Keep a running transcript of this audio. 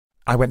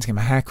I went to get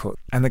my hair cut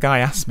and the guy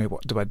asked me,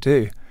 what do I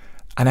do?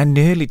 And I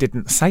nearly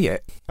didn't say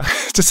it.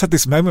 I just had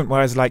this moment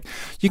where I was like,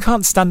 you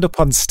can't stand up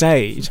on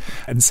stage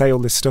and say all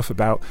this stuff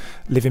about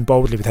living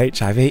boldly with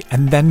HIV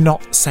and then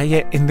not say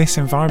it in this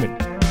environment.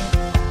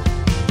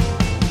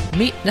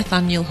 Meet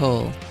Nathaniel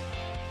Hall.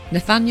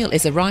 Nathaniel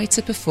is a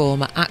writer,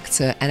 performer,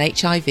 actor and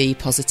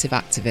HIV-positive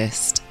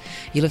activist.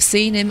 You'll have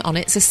seen him on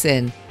It's a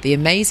Sin, the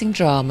amazing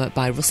drama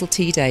by Russell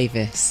T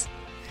Davies.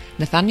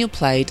 Nathaniel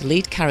played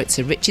lead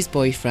character Richie's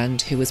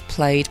boyfriend, who was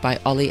played by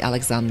Ollie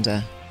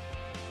Alexander.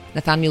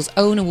 Nathaniel's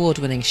own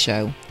award-winning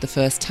show, The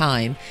First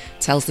Time,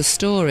 tells the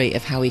story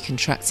of how he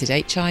contracted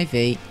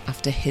HIV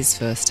after his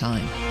first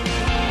time.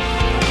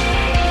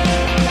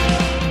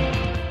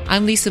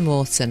 I'm Lisa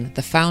Morton,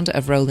 the founder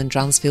of Roland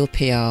Dransfield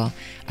PR,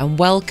 and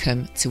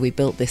welcome to We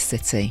Built This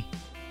City.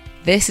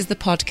 This is the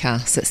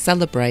podcast that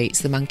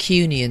celebrates the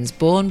Mancunians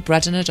born,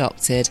 bred and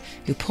adopted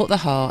who put their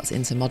hearts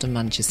into modern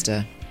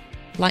Manchester.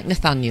 Like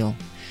Nathaniel,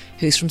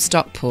 who's from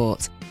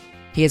Stockport.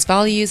 He has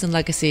values and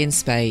legacy in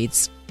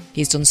spades.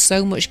 He's done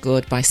so much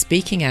good by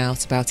speaking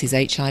out about his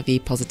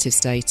HIV positive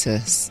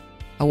status.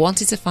 I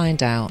wanted to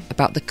find out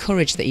about the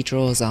courage that he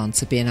draws on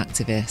to be an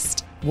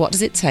activist. What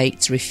does it take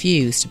to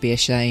refuse to be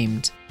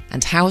ashamed?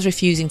 And how has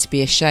refusing to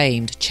be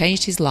ashamed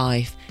changed his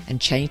life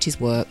and changed his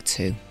work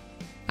too?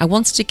 I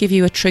wanted to give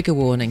you a trigger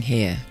warning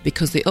here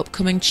because the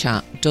upcoming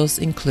chat does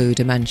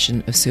include a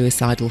mention of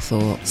suicidal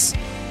thoughts.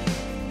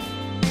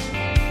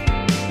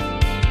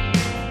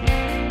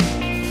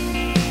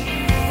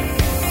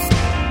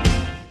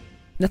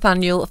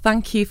 Nathaniel,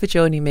 thank you for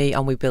joining me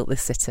on We Built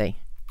This City.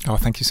 Oh,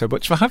 thank you so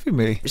much for having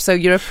me. So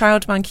you're a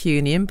proud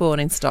Mancunian born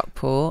in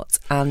Stockport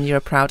and you're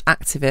a proud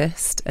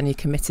activist and you're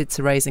committed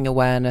to raising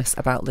awareness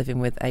about living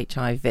with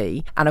HIV.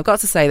 And I've got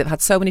to say that I've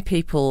had so many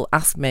people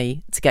ask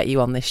me to get you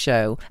on this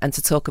show and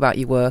to talk about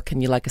your work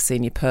and your legacy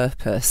and your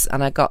purpose.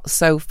 And I got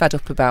so fed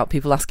up about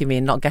people asking me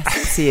and not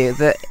getting to you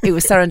that it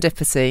was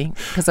serendipity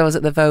because I was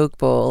at the Vogue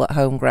Ball at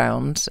Home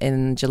Ground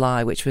in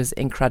July, which was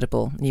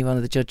incredible. You were one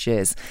of the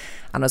judges.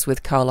 And I was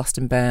with Carl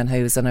Austin Byrne,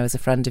 who's I know is a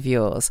friend of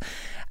yours.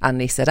 And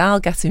he said,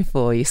 I'll get him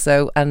for you.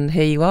 So, and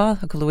here you are a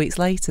couple of weeks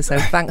later. So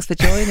thanks for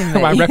joining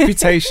me. My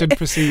reputation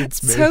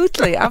precedes me.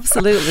 Totally,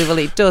 absolutely. Well,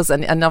 it does.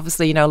 And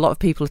obviously, you know, a lot of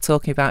people are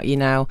talking about you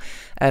now,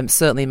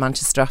 certainly in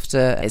Manchester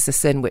after It's a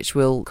Sin, which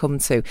we'll come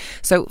to.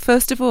 So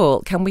first of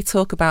all, can we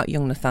talk about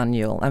young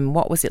Nathaniel and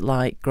what was it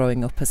like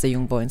growing up as a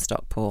young boy in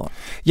Stockport?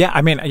 Yeah,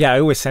 I mean, I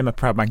always say I'm a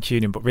proud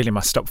Mancunian, but really I'm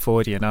a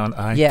Stopfordian, aren't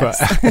I? Yes.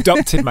 But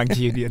adopted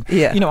Mancunian.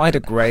 Yeah. You know, I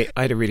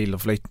had a really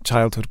lovely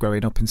childhood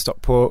growing up in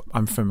Stockport.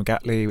 I'm from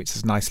Gatley, which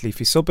is a nice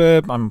leafy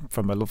suburb. I'm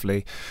from a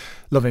lovely,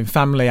 loving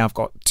family. I've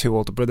got 2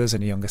 older brothers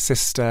and a younger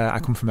sister. I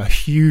come from a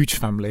huge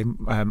family.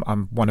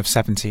 I'm one of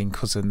 17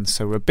 cousins,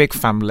 so we're a big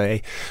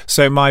family.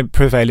 So my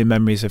prevailing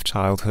memories of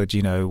childhood,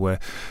 you know, were,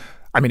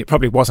 I mean, it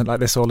probably wasn't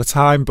like this all the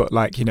time, but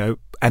like, you know,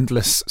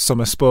 endless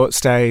summer sports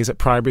days at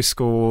primary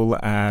school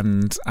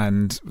and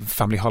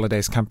family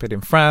holidays camping in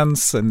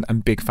France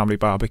and big family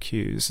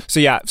barbecues. So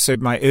yeah, so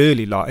my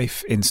early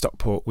life in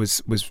Stockport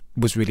was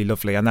really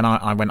lovely. And then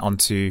I went on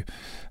to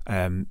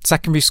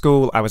secondary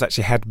school. I was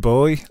actually head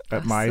boy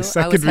at my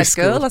secondary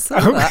school. I saw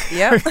that,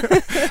 yeah.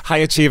 High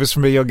achievers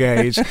from a young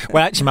age.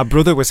 Well, actually, my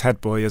brother was head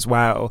boy as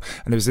well.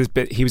 And there was this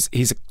bit,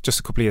 he's just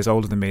a couple of years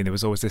older than me. And there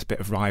was always this bit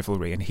of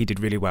rivalry and he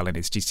did really well in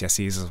his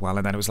GCSEs as well.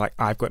 And then it was like,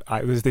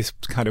 it was this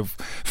kind of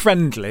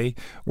friendly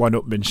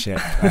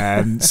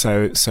one-upmanship.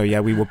 So yeah,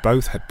 we were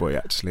both head boy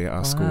actually at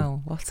our school.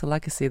 Wow, what a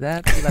legacy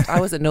there. I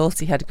was a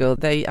naughty head girl.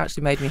 They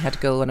actually made me head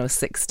girl when I was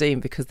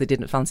 16 because they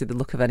didn't fancy the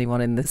look of anyone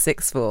in the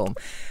sixth form.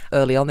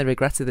 Early on, they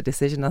regretted the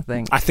decision, I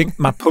think. I think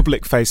my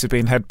public face of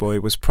being head boy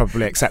was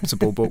probably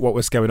acceptable, but what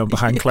was going on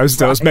behind closed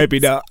doors, maybe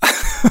not.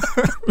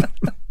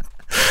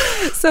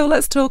 So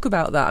let's talk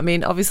about that. I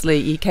mean, obviously,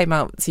 you came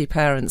out to your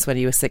parents when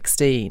you were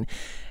 16.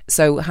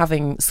 So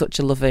having such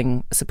a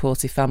loving,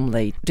 supportive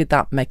family, did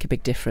that make a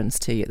big difference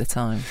to you at the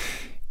time?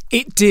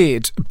 It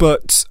did,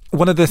 but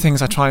one of the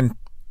things I try and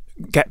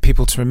get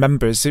people to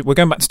remember is that we're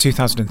going back to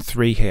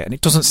 2003 here, and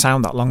it doesn't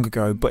sound that long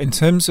ago, but in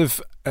terms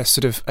of a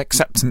sort of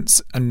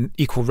acceptance and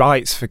equal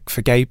rights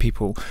for gay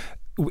people,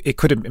 it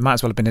might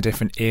as well have been a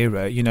different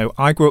era. You know,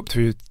 I grew up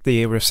through the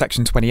era of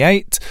Section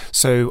 28,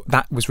 so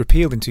that was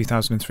repealed in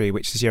 2003,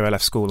 which is the year I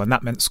left school, and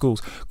that meant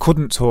schools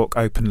couldn't talk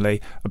openly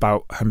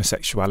about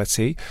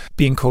homosexuality.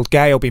 Being called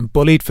gay or being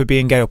bullied for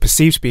being gay or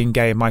perceived to being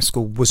gay in my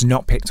school was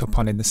not picked up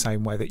on in the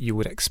same way that you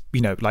would,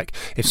 like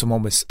if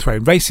someone was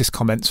throwing racist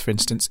comments, for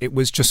instance, it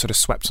was just sort of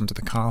swept under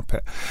the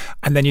carpet.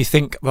 And then you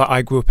think, well,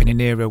 I grew up in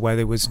an era where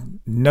there was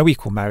no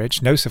equal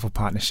marriage, no civil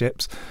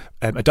partnerships,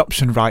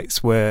 adoption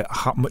rights were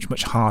much,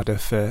 much harder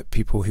for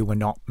people who were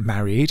not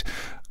married.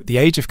 The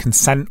age of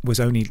consent was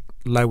only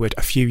lowered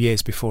a few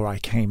years before I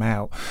came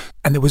out.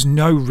 And there was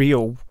no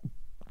real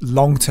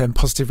long-term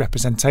positive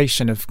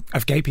representation of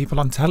gay people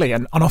on telly,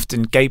 and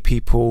often gay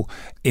people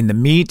in the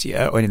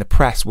media or in the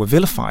press were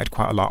vilified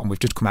quite a lot, and we've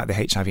just come out of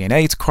the HIV and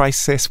AIDS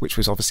crisis, which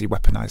was obviously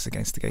weaponised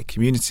against the gay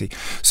community.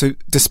 So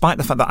despite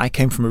the fact that I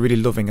came from a really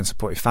loving and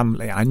supportive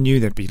family, I knew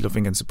they'd be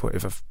loving and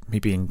supportive of me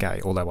being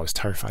gay, although I was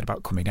terrified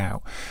about coming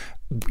out.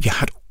 You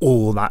had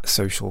all that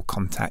social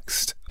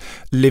context.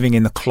 Living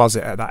in the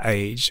closet at that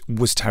age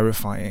was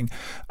terrifying.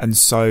 And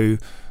so,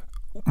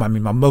 I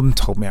mean, my mum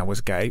told me I was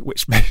gay,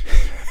 which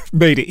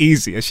made it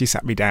easier. She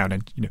sat me down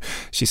and,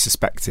 she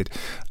suspected.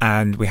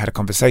 And we had a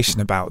conversation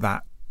about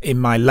that. In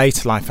my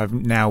later life, I've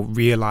now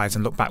realised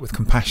and looked back with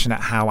compassion at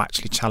how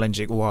actually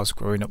challenging it was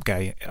growing up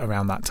gay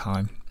around that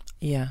time.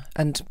 Yeah,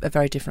 and a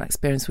very different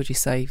experience, would you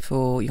say,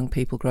 for young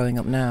people growing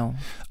up now?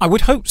 I would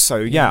hope so,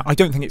 yeah. I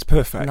don't think it's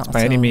perfect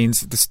by any all.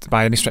 means,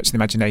 by any stretch of the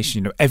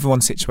imagination.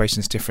 Everyone's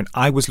situation is different.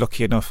 I was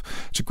lucky enough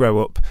to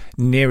grow up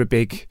near a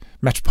big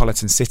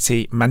metropolitan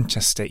city,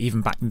 Manchester,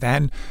 even back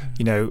then,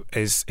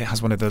 it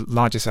has one of the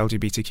largest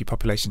LGBTQ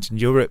populations in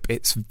Europe.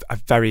 It's a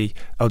very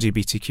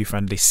LGBTQ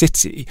friendly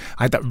city.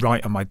 I had that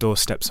right on my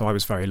doorstep, so I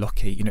was very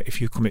lucky.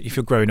 If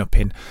you're growing up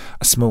in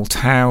a small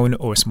town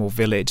or a small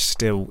village,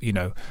 still,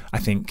 I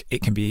think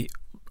it can be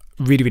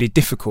really, really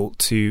difficult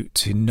to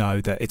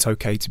know that it's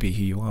okay to be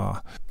who you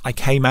are. I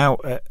came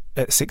out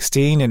at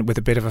 16 and with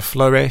a bit of a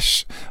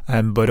flourish,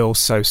 but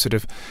also sort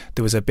of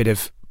there was a bit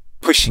of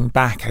pushing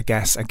back, I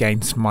guess,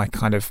 against my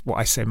kind of, what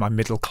I say, my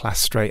middle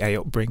class straight A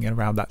upbringing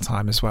around that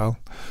time as well.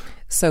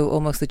 So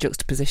almost the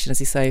juxtaposition,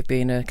 as you say, of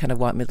being a kind of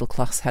white middle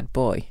class head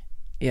boy.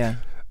 Yeah.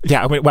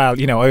 Yeah,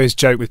 I always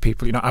joke with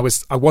people, I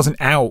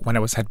wasn't out when I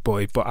was head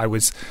boy, but I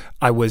was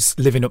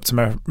living up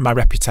to my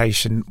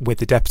reputation with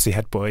the deputy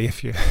head boy,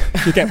 if you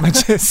get my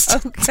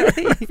gist.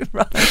 Okay,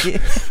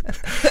 right.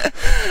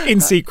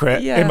 In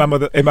secret, in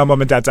my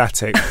mum and dad's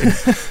attic.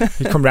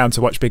 He'd come round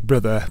to watch Big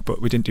Brother,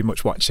 but we didn't do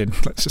much watching,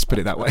 let's just put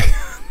it that way.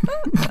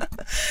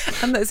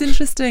 And it's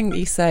interesting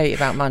you say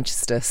about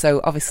Manchester.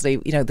 So obviously,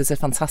 there's a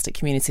fantastic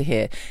community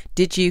here.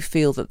 Did you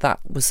feel that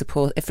was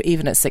support, if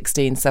even at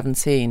 16,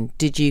 17,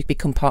 did you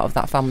become part of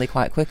that family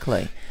quite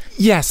quickly?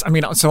 Yes, I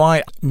mean, so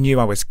I knew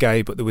I was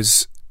gay, but it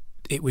was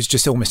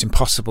just almost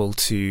impossible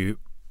to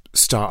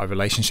start a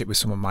relationship with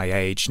someone my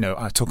age.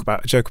 I joke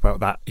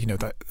about that,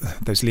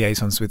 those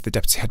liaisons with the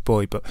deputy head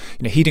boy, but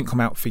he didn't come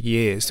out for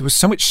years. There was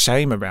so much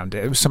shame around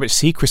it. There was so much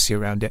secrecy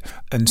around it.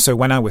 And so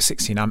when I was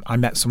 16, I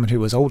met someone who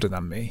was older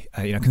than me,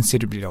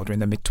 considerably older, in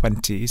their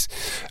mid-20s,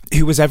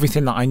 who was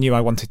everything that I knew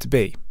I wanted to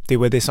be. They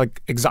were this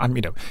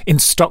in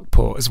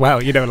Stockport as well,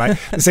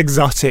 this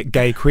exotic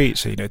gay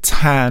creature,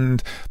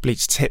 tanned,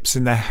 bleached tips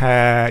in their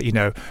hair,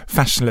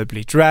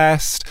 fashionably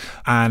dressed,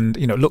 and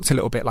looked a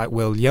little bit like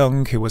Will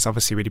Young, who was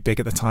obviously really big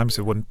at the time,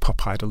 so won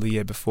Pop Idol the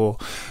year before.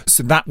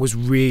 So that was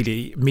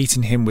really,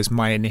 meeting him was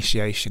my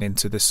initiation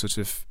into this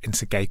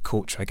into gay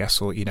culture, I guess,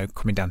 or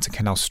coming down to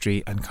Canal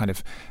Street and kind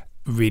of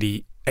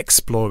really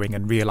exploring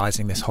and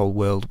realising this whole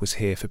world was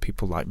here for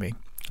people like me.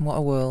 What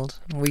a world.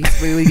 We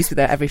used to be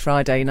there every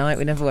Friday night.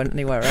 We never went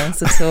anywhere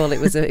else at all. It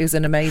was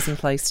an amazing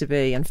place to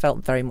be, and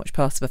felt very much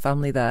part of a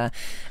family there.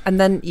 And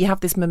then you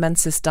have this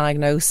momentous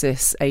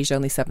diagnosis, aged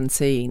only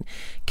 17.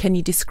 Can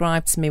you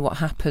describe to me what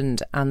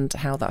happened and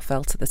how that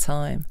felt at the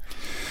time?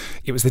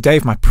 It was the day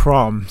of my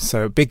prom,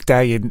 so a big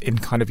day in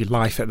kind of your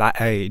life at that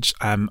age.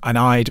 And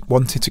I'd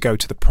wanted to go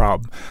to the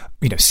prom,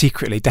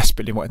 secretly,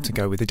 desperately wanted to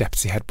go with the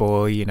deputy head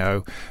boy,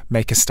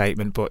 make a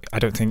statement, but I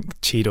don't think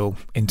Cheadle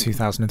in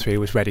 2003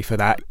 was ready for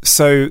that.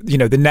 So,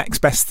 the next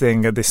best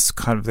thing of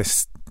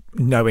this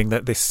knowing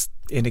that this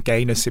inner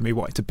gayness in me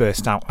wanted to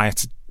burst out, I had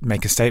to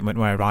make a statement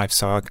when I arrived.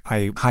 So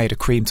I hired a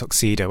cream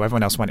tuxedo.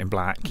 Everyone else went in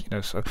black,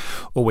 so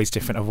always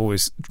different. I've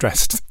always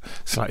dressed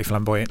slightly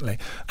flamboyantly.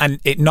 And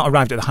it not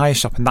arrived at the hire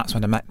shop, and that's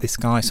when I met this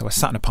guy. So I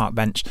sat on a park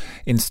bench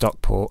in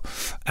Stockport,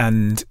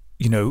 and,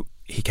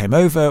 he came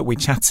over, we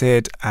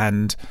chatted,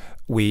 and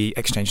we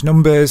exchanged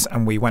numbers,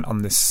 and we went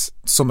on this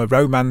summer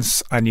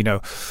romance. And,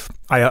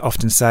 I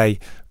often say,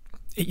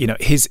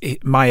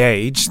 my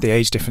age, the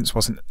age difference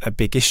wasn't a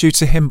big issue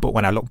to him, but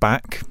when I look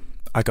back,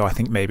 I go, I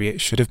think maybe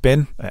it should have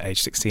been. At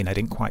age 16, I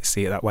didn't quite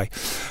see it that way.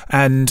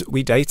 And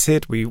we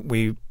dated.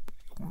 We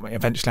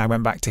eventually, I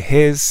went back to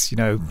his,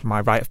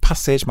 my rite of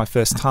passage, my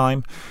first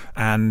time.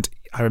 And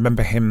I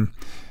remember him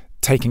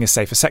taking a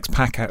safer sex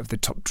pack out of the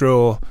top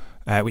drawer,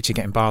 which you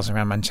get in bars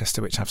around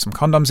Manchester, which have some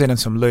condoms in and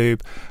some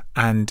lube.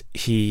 And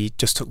he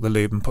just took the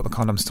lube and put the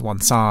condoms to one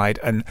side.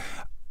 And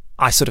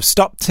I sort of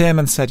stopped him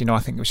and said, I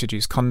think we should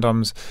use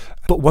condoms,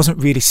 but wasn't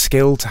really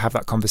skilled to have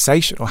that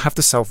conversation or have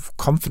the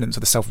self-confidence or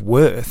the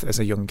self-worth as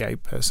a young gay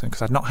person,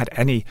 because I'd not had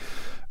any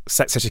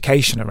sex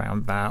education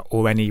around that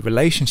or any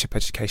relationship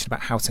education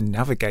about how to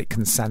navigate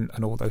consent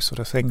and all those sort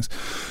of things.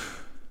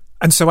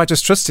 And so I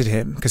just trusted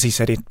him because he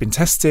said he'd been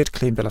tested,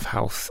 clean bill of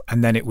health.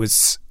 And then it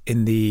was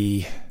in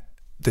the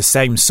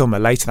same summer,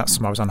 later that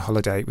summer, I was on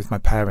holiday with my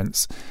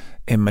parents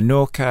in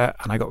Menorca,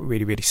 and I got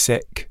really, really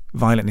sick,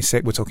 violently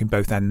sick. We're talking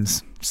both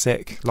ends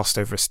sick, lost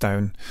over a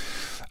stone.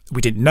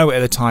 we didn't know it at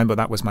the time, but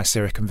that was my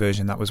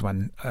seroconversion. That was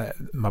when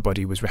my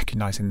body was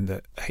recognising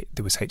that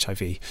there was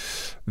HIV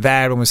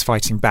there and was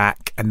fighting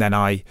back. And then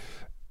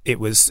it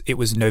was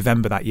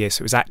November that year,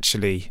 so it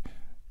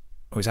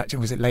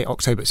was it late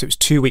October? So it was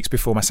 2 weeks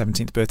before my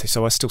 17th birthday.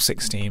 So I was still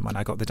 16 when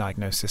I got the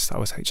diagnosis that I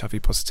was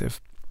HIV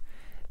positive.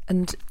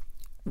 And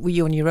were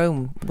you on your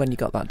own when you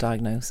got that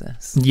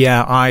diagnosis?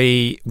 Yeah,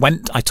 I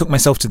took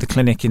myself to the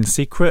clinic in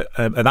secret.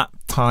 At that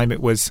time, it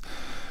was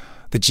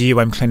the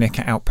GUM clinic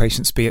at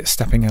Outpatient Spee at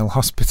Stepping Hill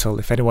Hospital.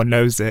 If anyone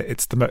knows it,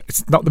 it's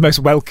not the most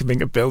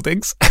welcoming of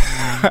buildings.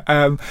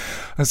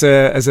 As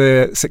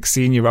a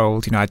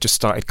 16-year-old, I'd just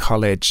started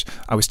college.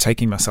 I was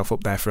taking myself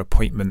up there for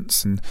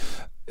appointments, and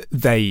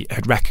they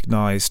had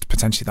recognised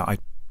potentially that I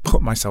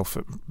put myself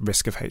at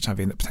risk of HIV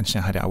and that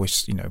potentially I had it. I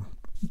wish,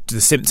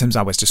 the symptoms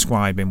I was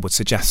describing would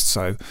suggest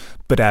so,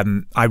 but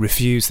I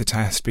refused the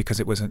test because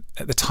it was at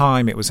the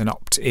time it was an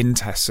opt-in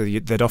test, so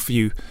they'd offer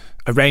you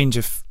a range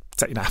of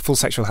a full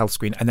sexual health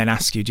screen and then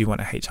ask you, do you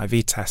want a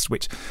HIV test,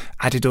 which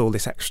added all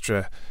this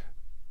extra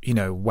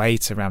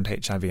weight around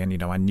HIV,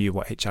 and I knew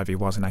what HIV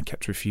was and I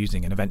kept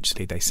refusing, and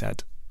eventually they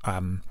said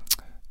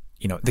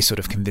they sort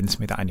of convinced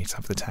me that I need to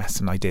have the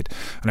test, and I did.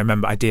 And I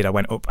remember I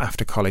went up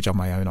after college on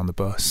my own on the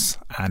bus,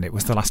 and it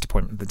was the last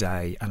appointment of the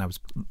day, and I was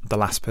the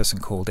last person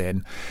called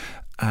in,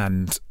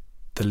 and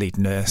the lead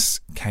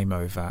nurse came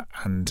over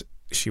and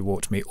she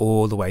walked me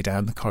all the way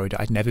down the corridor.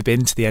 I'd never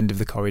been to the end of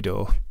the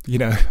corridor,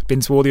 I'd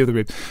been to all the other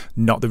rooms,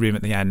 not the room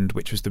at the end,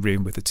 which was the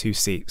room with the 2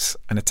 seats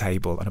and a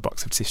table and a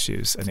box of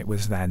tissues, and it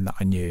was then that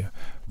I knew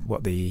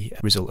what the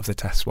result of the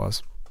test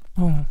was.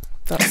 Oh,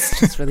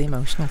 that's just really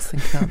emotional to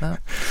think about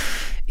that.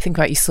 You think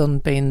about your son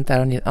being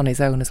there on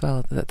his own as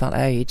well at that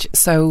age.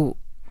 So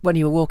when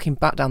you were walking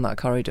back down that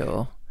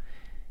corridor,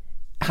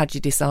 had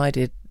you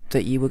decided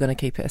that you were going to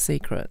keep it a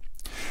secret?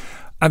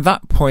 At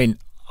that point,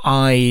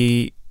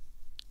 I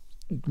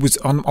was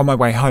on my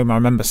way home. I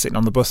remember sitting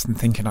on the bus and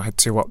thinking I had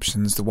 2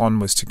 options. The one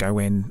was to go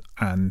in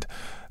and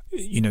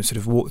sort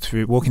of walk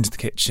into the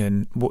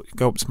kitchen,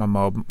 go up to my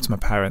mum, to my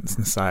parents,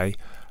 and say,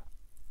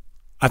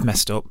 I've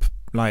messed up.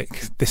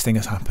 Like, this thing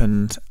has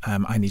happened.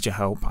 I need your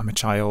help. I'm a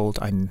child.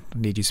 I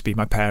need you to be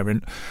my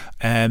parent.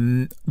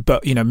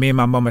 But, me and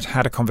my mum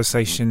had a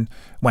conversation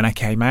when I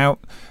came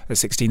out at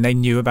 16. They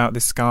knew about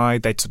this guy.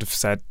 They'd sort of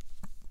said,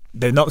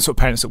 they're not the sort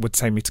of parents that would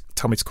tell me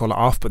to call it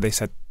off, but they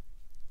said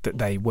that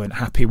they weren't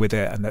happy with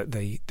it and that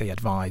they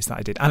advised that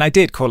I did. And I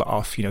did call it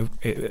off,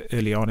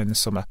 early on in the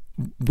summer.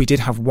 We did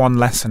have one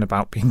lesson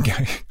about being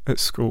gay at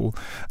school,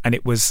 and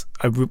it was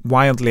a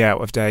wildly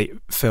out-of-date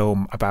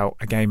film about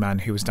a gay man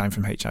who was dying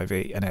from HIV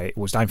and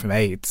was dying from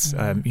AIDS,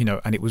 and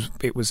it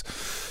was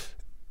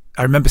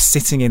I remember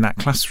sitting in that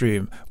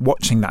classroom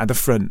watching that at the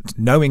front,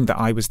 knowing that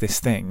I was this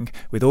thing,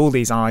 with all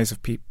these eyes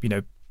of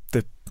people,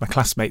 my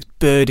classmates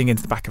birding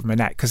into the back of my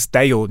neck, because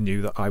they all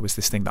knew that I was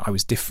this thing, that I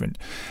was different,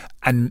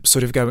 and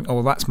sort of going, oh,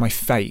 well, that's my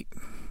fate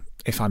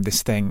if I'm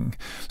this thing.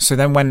 So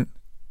then when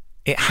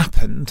it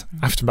happened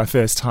after my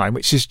first time,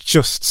 which is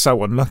just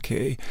so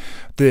unlucky,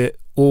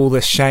 all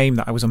the shame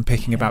that I was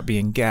unpicking about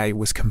being gay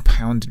was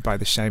compounded by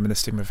the shame and the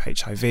stigma of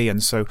HIV.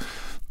 And so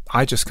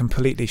I just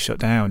completely shut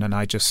down, and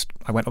I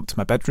went up to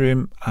my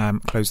bedroom,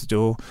 closed the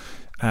door,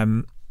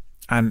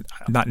 and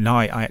that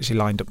night I actually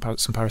lined up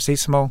some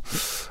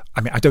paracetamol. I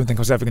mean, I don't think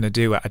I was ever going to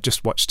do it. I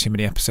just watched too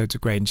many episodes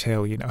of Grange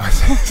Hill, I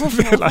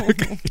feel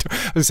like,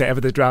 I was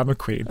ever the drama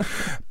queen.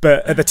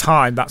 But at the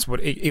time, that's what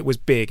it was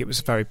big. It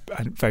was very,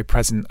 very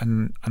present,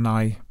 and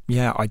I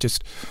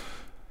just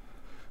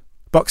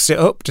boxed it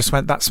up. Just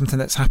went, that's something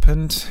that's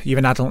happened. You're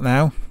an adult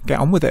now. Get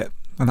on with it,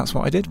 and that's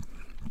what I did.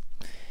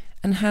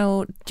 And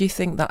how do you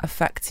think that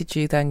affected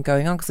you then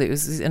going on? Because it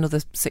was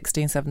another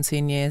 16,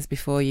 17 years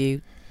before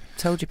you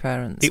told your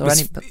parents? It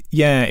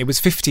was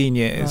 15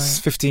 years.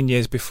 Right. 15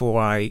 years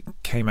before I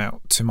came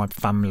out to my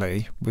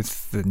family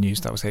with the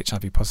news that I was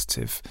HIV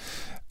positive.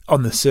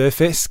 On the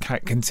surface,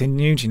 it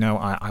continued.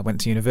 I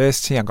went to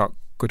university. I got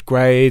good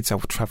grades. I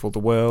would travel the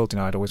world.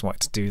 I'd always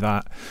wanted to do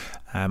that.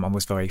 I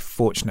was very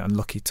fortunate and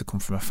lucky to come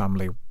from a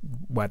family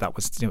where that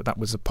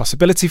was a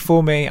possibility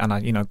for me. And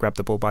I, grabbed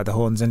the bull by the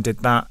horns and did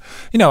that.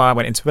 I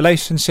went into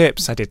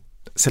relationships. I did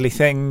silly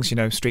things,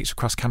 streaks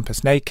across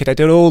campus naked. I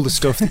did all the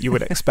stuff that you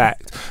would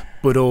expect,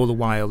 but all the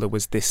while there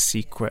was this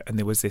secret and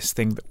there was this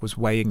thing that was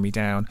weighing me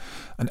down,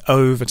 and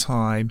over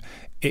time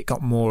it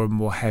got more and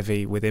more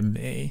heavy within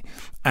me.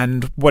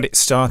 And what it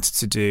started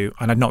to do,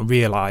 and I'd not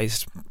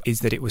realised,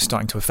 is that it was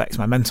starting to affect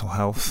my mental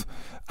health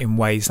in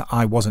ways that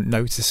I wasn't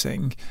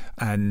noticing,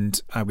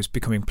 and I was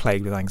becoming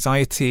plagued with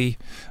anxiety.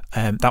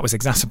 That was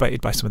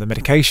exacerbated by some of the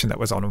medication that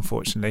was on,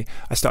 unfortunately.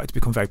 I started to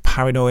become very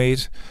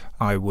paranoid.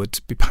 I would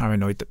be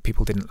paranoid that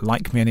people didn't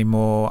like me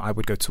anymore. I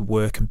would go to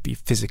work and be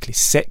physically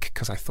sick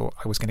because I thought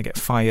I was going to get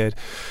fired.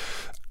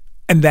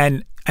 And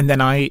then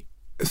I,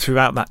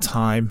 throughout that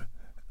time,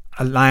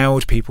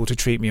 allowed people to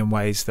treat me in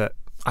ways that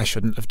I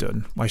shouldn't have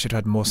done. I should have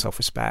had more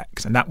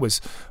self-respect. And that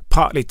was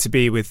partly to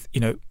be with,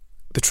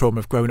 the trauma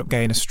of growing up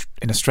gay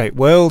in a straight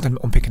world and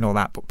unpicking all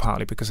that, but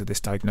partly because of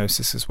this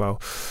diagnosis as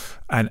well.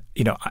 And,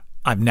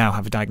 I now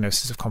have a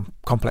diagnosis of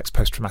complex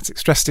post-traumatic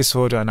stress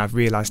disorder, and I've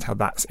realised how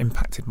that's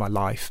impacted my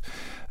life.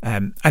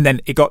 And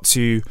then it got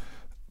to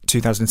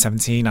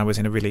 2017. I was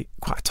in a really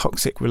quite a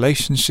toxic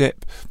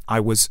relationship. I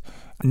was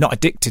not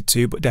addicted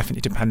to, but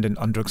definitely dependent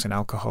on drugs and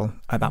alcohol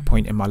at that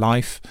point in my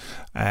life.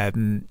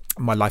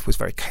 My life was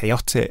very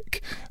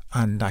chaotic,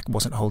 and I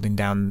wasn't holding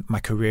down my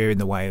career in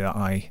the way that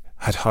I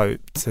had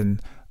hoped.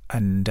 And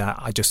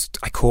I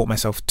caught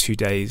myself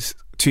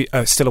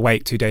still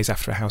awake 2 days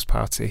after a house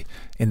party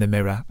in the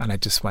mirror, and I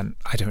just went,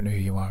 I don't know who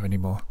you are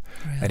anymore.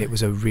 Really? And it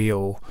was a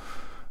real.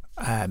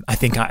 I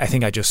think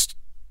I just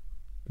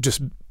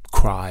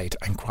cried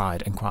and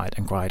cried and cried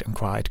and cried and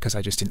cried because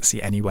I just didn't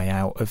see any way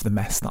out of the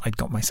mess that I'd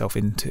got myself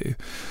into.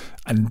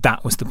 And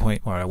that was the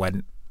point where I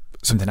went,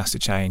 something has to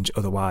change,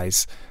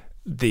 otherwise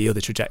the other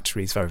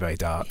trajectory is very, very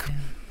dark. Yeah.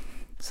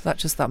 So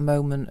that's just that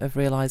moment of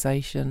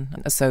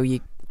realisation. So you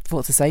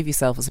thought to save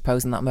yourself, I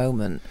suppose, in that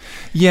moment.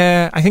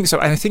 Yeah, I think so.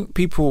 And I think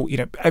people,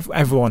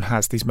 everyone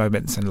has these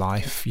moments in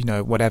life,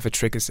 whatever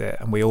triggers it,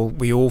 and we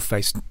all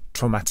face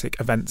traumatic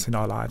events in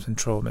our lives and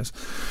traumas.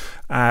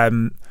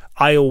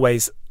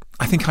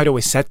 I think I'd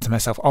always said to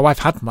myself, oh, I've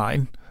had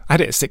mine. I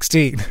had it at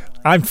 16.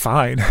 I'm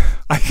fine.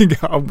 I can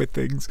get on with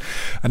things.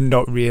 And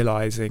not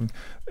realising.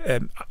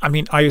 I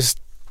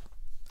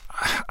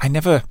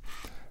never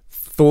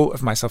thought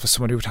of myself as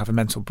someone who would have a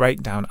mental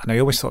breakdown. And I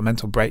always thought a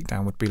mental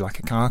breakdown would be like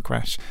a car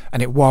crash.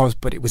 And it was,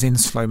 but it was in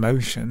slow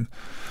motion.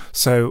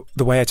 So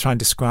the way I try and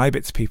describe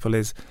it to people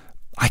is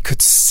I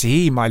could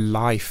see my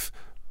life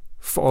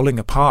falling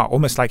apart,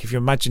 almost like if you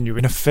imagine you're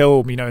in a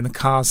film, and the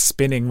car's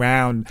spinning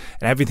round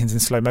and everything's in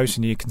slow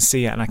motion, and you can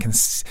see it. And I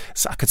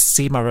could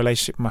see my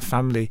relationship with my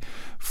family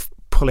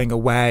pulling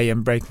away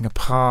and breaking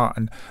apart,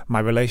 and my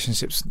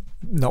relationships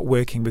not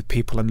working with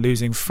people and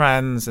losing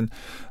friends, and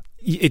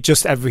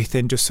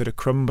everything just sort of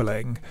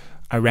crumbling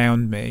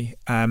around me.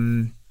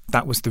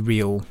 That was the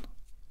real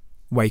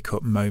wake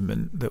up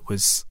moment. That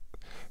was,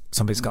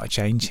 something's got to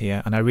change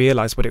here. And I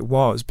realised what it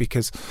was,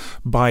 because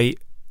by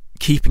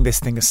keeping this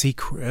thing a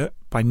secret,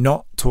 by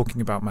not talking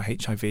about my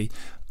HIV,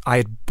 I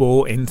had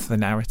bought into the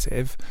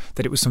narrative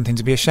that it was something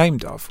to be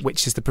ashamed of,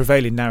 which is the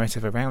prevailing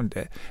narrative around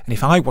it. And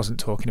if I wasn't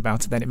talking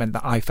about it, then it meant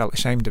that I felt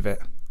ashamed of it.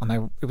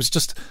 And it was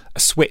just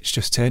a switch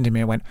just turned in me.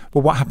 I went,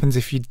 well, what happens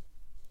if you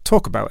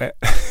talk about it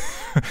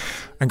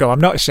and go, I'm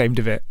not ashamed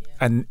of it?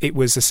 And it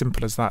was as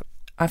simple as that.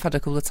 I've had a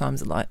couple of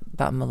times like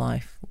that in my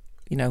life,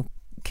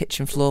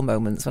 kitchen floor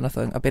moments when I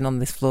thought I've been on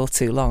this floor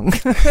too long.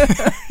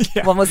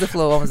 Yeah. One was the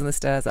floor, one was on the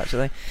stairs,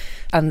 actually.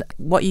 And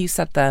what you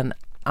said then,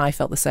 I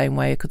felt the same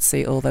way. I could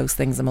see all those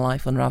things in my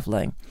life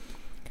unravelling.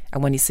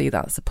 And when you see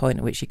that, it's the point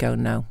at which you go,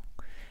 no.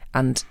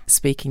 And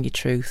speaking your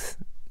truth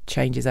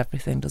changes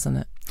everything, doesn't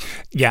it?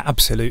 Yeah,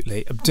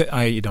 absolutely.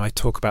 I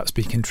talk about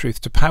speaking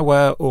truth to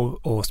power,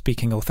 or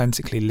speaking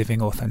authentically,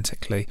 living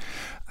authentically.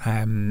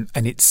 And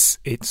it's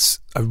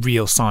a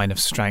real sign of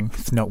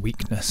strength, not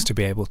weakness, to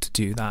be able to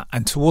do that,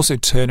 and to also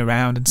turn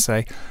around and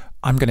say,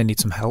 I'm going to need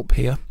some help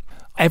here.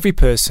 Every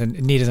person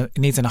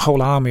needs a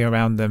whole army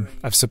around them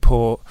of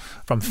support,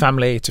 from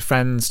family to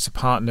friends to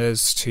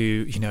partners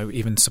to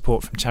even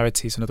support from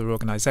charities and other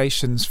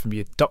organisations, from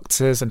your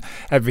doctors and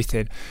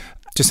everything.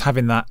 Just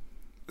having that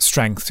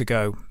strength to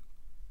go,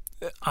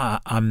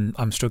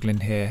 I'm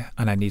struggling here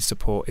and I need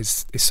support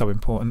is so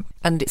important.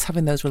 And it's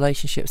having those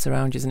relationships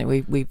around you, isn't it?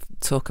 We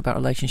talk about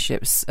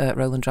relationships at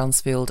Roland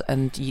Dransfield,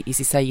 and as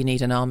you say, you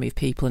need an army of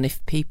people. And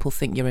if people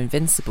think you're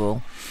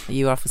invincible,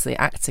 you're obviously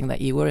acting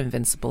that you were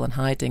invincible and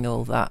hiding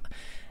all that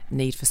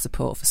need for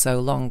support for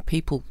so long.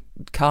 People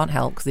can't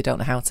help because they don't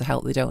know how to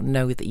help. They don't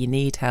know that you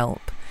need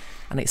help.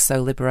 And it's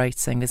so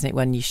liberating, isn't it,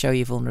 when you show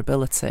your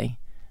vulnerability?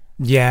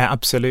 Yeah,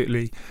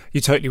 absolutely.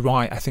 You're totally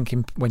right. I think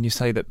when you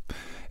say that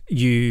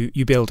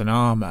you build an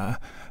armour,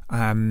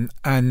 and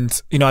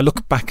I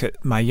look back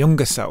at my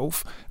younger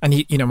self,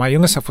 and my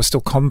younger self was still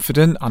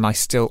confident, and I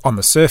still, on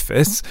the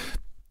surface,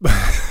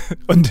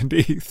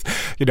 underneath,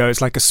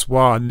 it's like a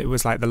swan. It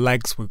was like the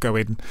legs were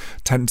going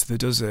 10 to the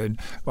dozen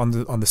on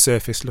the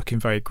surface, looking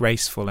very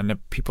graceful,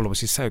 and people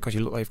obviously say, oh God,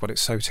 you look like you've got it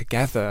so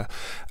together.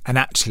 And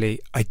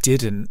actually I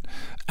didn't.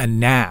 And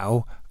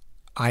now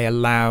I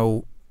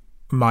allow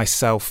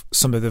myself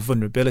some of the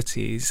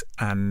vulnerabilities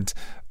and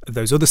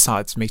those other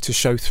sides of me to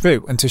show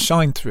through and to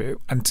shine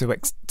through, and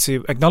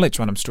to acknowledge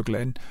when I'm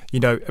struggling.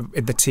 In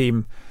the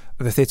team,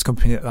 the theatre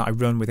company that I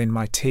run within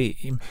my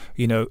team,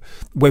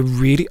 we're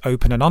really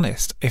open and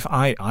honest. If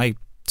I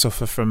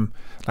suffer from,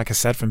 like I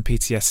said, from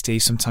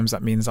PTSD, sometimes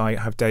that means I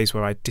have days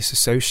where I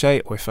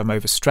disassociate, or if I'm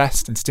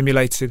overstressed and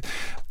stimulated,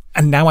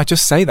 and now I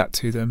just say that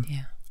to them,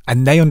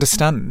 and they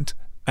understand.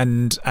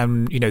 And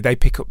they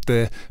pick up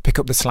the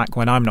slack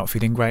when I'm not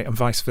feeling great, and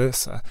vice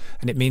versa.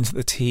 And it means that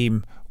the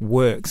team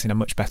works in a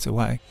much better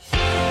way.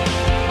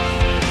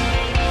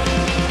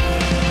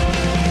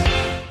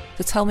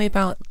 So tell me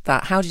about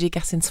that. How did you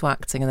get into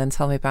acting? And then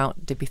tell me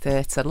about Dibby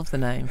Theatre. I love the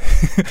name.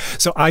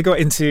 So I got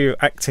into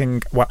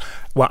acting. Well,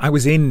 I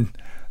was in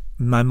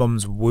my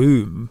mum's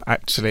womb,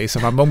 actually. So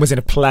my mum was in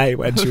a play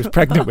when she was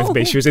pregnant with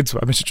me. She was into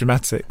amateur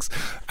dramatics,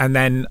 and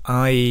then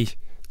I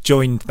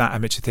joined that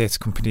amateur theatre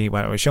company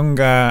when I was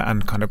younger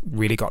and kind of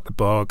really got the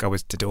bug. I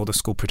did all the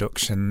school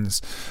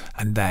productions,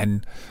 and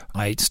then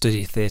I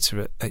studied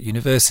theatre at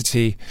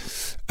university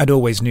and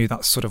always knew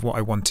that's sort of what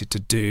I wanted to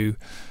do.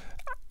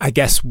 I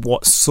guess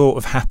what sort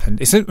of happened,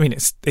 it's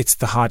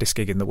the hardest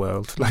gig in the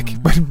world. Like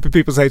when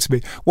people say to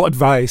me, what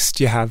advice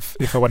do you have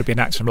if I want to be an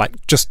actor? I'm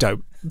like, just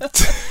don't.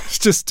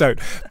 Just don't,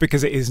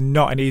 because it is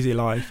not an easy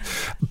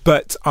life.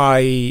 But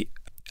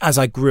as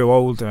I grew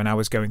older and I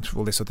was going through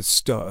all this other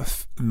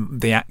stuff,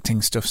 the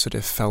acting stuff sort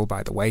of fell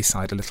by the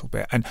wayside a little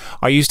bit. And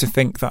I used to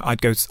think that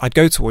I'd go to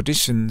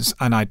auditions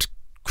and I'd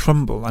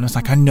crumble. And I was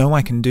like, I know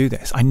I can do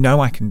this. I know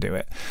I can do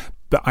it.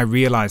 But I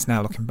realise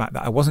now, looking back,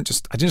 that I didn't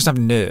just have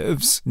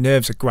nerves.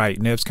 Nerves are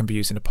great. Nerves can be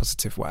used in a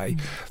positive way.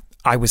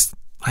 I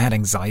had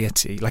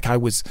anxiety. Like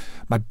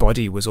my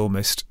body was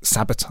almost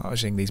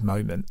sabotaging these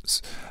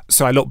moments.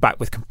 So I look back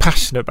with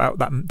compassion about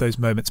those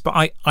moments.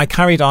 But I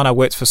carried on. I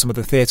worked for some of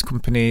the theatre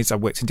companies. I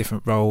worked in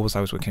different roles.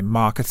 I was working in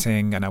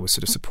marketing, and I was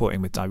sort of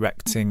supporting with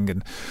directing.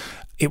 And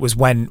it was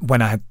when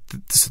I had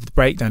the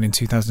breakdown in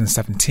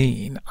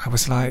 2017, I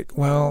was like,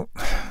 well,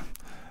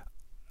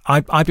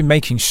 I've been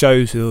making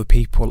shows with other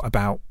people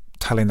about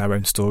telling their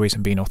own stories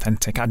and being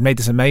authentic. I'd made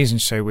this amazing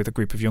show with a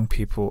group of young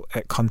people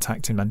at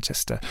Contact in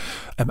Manchester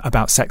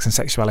about sex and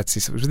sexuality.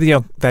 So it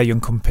was their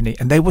young company,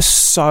 and they were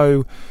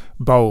so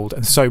bold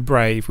and so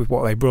brave with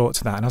what they brought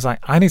to that. And I was like,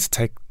 I need to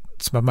take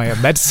some of my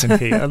own medicine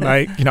here. And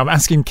I'm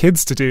asking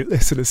kids to do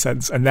this in a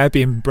sense, and they're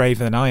being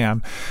braver than I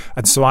am.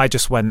 And so I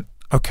just went,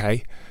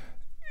 okay,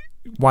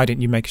 why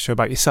didn't you make a show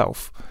about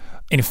yourself?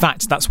 In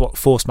fact, that's what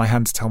forced my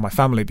hand to tell my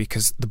family,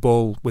 because the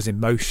ball was in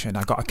motion.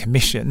 I got a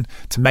commission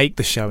to make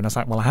the show, and I was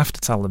like, well, I have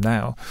to tell them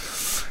now.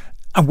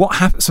 And what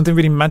happened? Something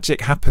really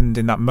magic happened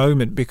in that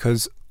moment,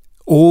 because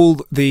all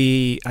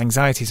the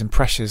anxieties and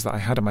pressures that I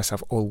had on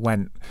myself all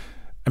went.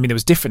 I mean, there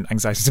was different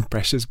anxieties and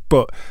pressures,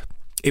 but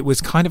it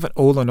was kind of an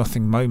all or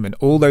nothing moment.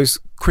 All those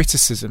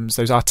criticisms,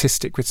 those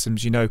artistic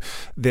criticisms,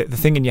 the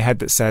thing in your head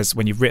that says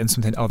when you've written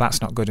something, oh,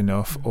 that's not good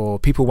enough, or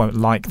people won't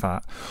like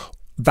that.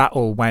 That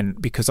all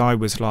went, because I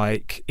was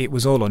like, it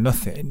was all or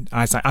nothing.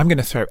 I was like, I'm going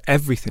to throw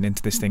everything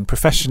into this thing,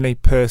 professionally,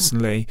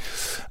 personally,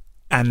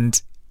 and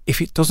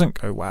if it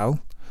doesn't go well,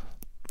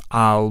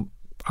 I'll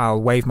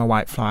wave my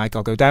white flag,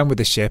 I'll go down with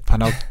the ship,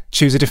 and I'll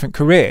choose a different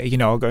career.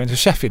 I'll go into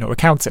chefing or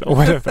accounting or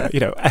whatever,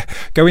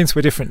 go into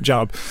a different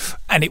job.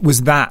 And it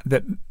was that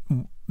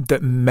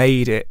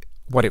made it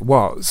what it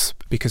was,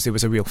 because there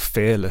was a real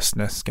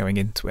fearlessness going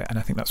into it. And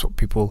I think that's what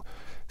people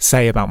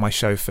say about my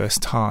show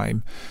First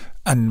Time.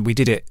 And we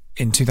did it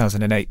in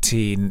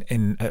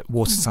 2018 at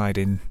Waterside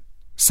in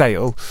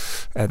Sale.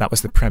 That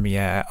was the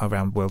premiere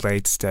around World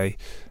AIDS Day.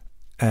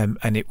 And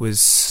it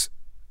was,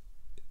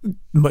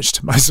 much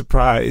to my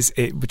surprise,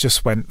 it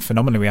just went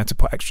phenomenally. We had to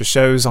put extra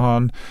shows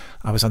on.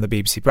 I was on the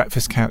BBC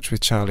Breakfast Couch with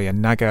Charlie and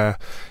Naga.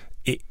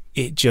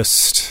 It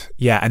just,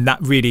 and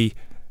that really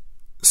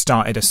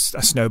started a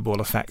snowball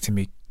effect in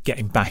me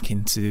getting back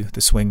into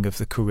the swing of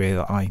the career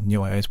that I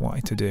knew I always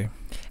wanted to do.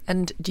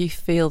 And do you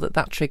feel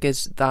that triggered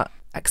that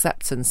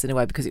acceptance in a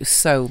way, because it was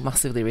so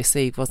massively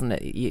received, wasn't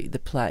it, the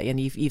play? And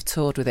you've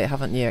toured with it,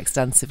 haven't you,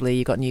 extensively?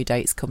 You've got new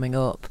dates coming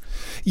up.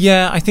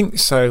 Yeah, I think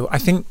so. I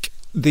think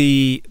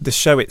the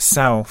show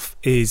itself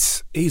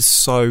is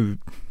so,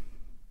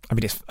 I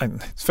mean,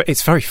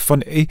 it's very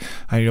funny,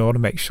 and you want to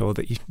make sure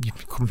that you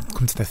come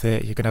to the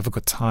theatre, you're going to have a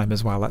good time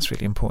as well. That's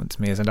really important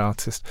to me as an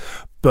artist.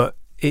 But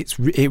it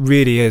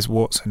really is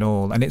warts and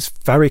all, and it's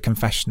very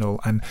confessional.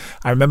 And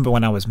I remember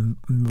when I was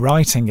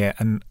writing it,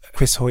 and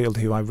Chris Hoyle,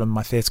 who I run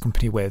my theatre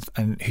company with,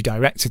 and who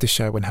directed the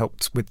show and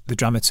helped with the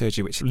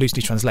dramaturgy, which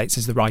loosely translates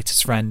as the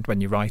writer's friend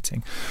when you're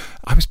writing,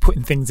 I was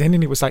putting things in,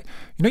 and he was like,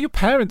 your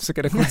parents are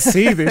going to come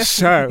see this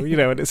show,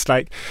 and it's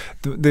like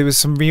there was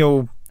some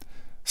real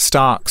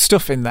stark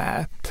stuff in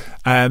there,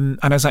 and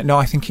I was like, no,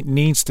 I think it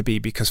needs to be,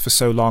 because for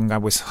so long I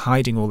was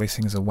hiding all these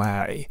things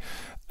away.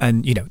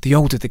 And, the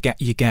older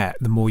you get,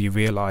 the more you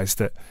realise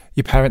that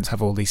your parents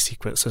have all these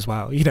secrets as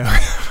well,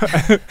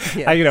 Yes.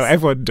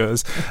 Everyone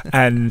does.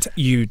 And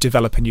you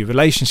develop a new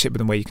relationship with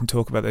them where you can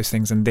talk about those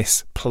things. And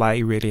this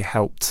play really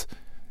helped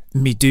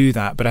me do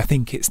that. But I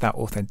think it's that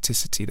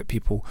authenticity that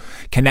people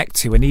connect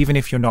to. And even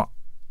if you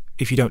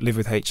don't live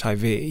with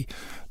HIV,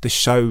 the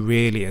show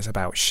really is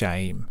about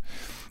shame.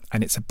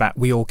 And it's about,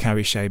 we all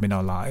carry shame in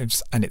our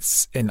lives. And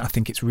I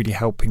think it's really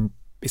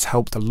it's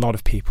helped a lot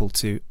of people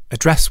to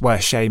address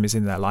where shame is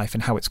in their life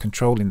and how it's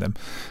controlling them.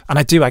 And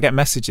I get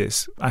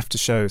messages after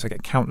shows. I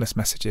get countless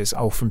messages,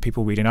 from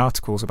people reading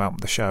articles about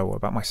the show or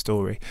about my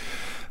story,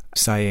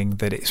 saying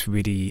that it's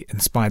really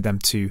inspired them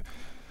to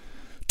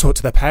talk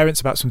to their parents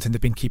about something they've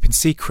been keeping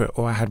secret.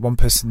 Or I had one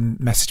person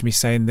message me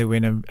saying they were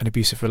in an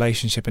abusive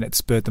relationship, and it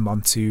spurred them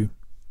on to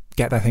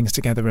get their things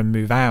together and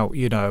move out,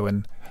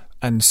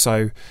 and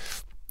so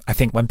I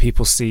think when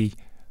people see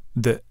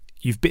that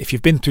if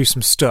you've been through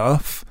some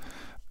stuff,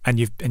 and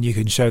you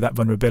can show that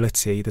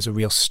vulnerability, there's a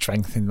real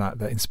strength in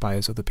that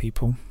inspires other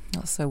people.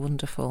 That's so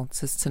wonderful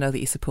to know that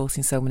you're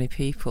supporting so many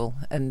people,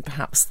 and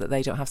perhaps that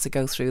they don't have to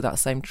go through that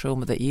same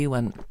trauma that you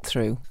went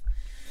through.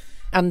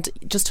 And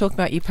just talking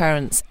about your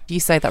parents, you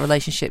say that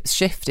relationship's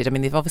shifted. I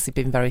mean, they've obviously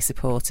been very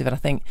supportive, and I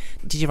think,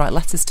 did you write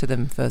letters to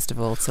them first of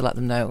all to let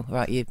them know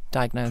about your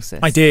diagnosis?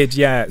 I did,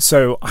 yeah.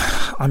 So,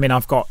 I mean,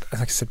 I've got,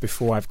 like I said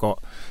before, I've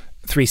got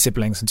 3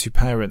 siblings and 2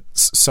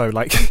 parents. So,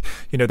 like,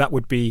 you know, that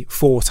would be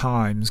 4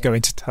 times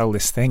going to tell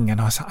this thing,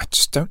 and I was like, I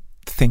just don't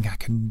think I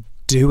can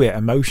do it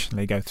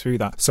emotionally, go through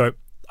that. So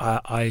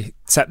I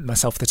set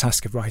myself the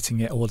task of writing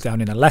it all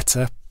down in a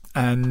letter,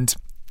 and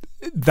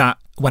that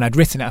when I'd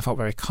written it, I felt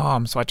very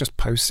calm, so I just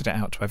posted it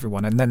out to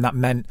everyone. And then that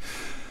meant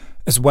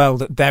as well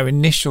that their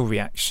initial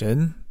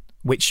reaction,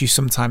 which you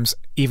sometimes,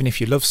 even if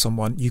you love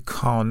someone, you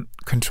can't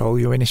control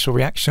your initial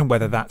reaction,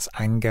 whether that's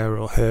anger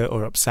or hurt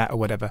or upset or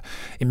whatever.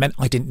 It meant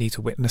I didn't need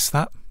to witness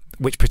that,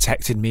 which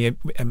protected me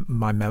and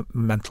my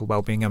mental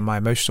well-being and my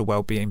emotional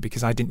well-being,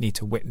 because I didn't need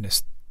to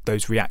witness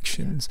those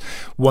reactions.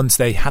 Once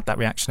they had that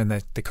reaction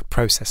and they could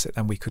process it,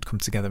 then we could come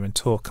together and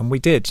talk. And we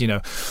did. You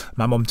know,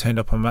 my mum turned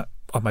up on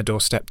my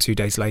doorstep 2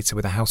 days later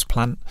with a house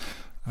plant.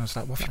 I was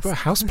like, what have you got a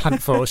house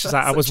plant for? She's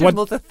like, I was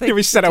wandering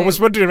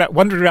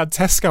around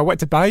Tesco. I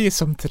went to buy you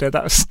something, and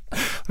I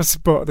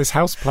bought this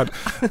house plant,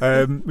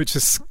 which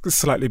is a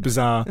slightly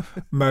bizarre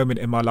moment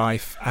in my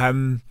life.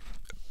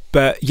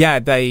 But yeah,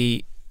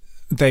 they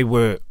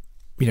were,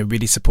 you know,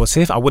 really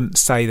supportive. I wouldn't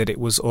say that it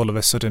was all of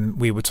a sudden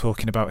we were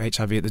talking about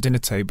HIV at the dinner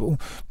table,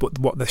 but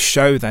what the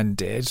show then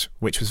did,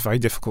 which was very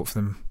difficult for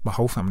them, my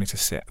whole family, to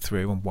sit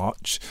through and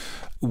watch,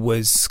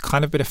 was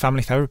kind of a bit of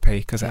family therapy,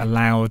 because it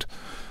allowed,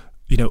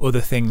 you know,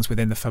 other things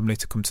within the family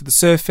to come to the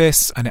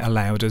surface, and it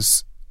allowed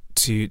us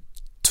to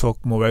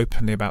talk more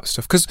openly about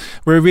stuff, because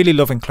we're a really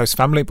loving, close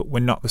family, but we're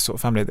not the sort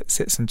of family that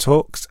sits and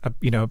talks,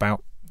 you know,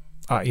 about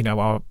you know,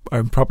 our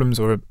own problems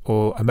or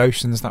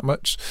emotions that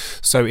much.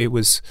 So it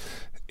was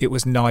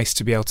nice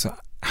to be able to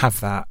have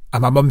that.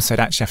 And my mum said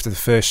actually after the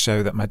first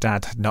show that my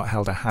dad had not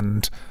held a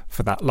hand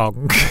for that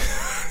long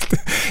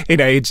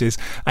in ages.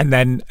 And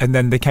then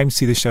they came to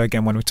see the show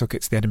again when we took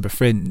it to the Edinburgh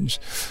Fringe.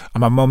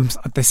 And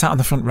they sat on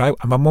the front row,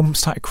 and my mum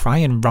started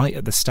crying right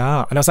at the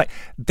start. And I was like,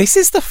 this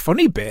is the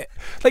funny bit.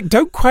 Like,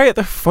 don't cry at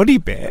the funny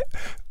bit.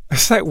 I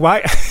was like,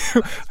 why?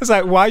 I was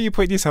like, why are you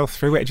putting yourself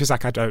through it? And she was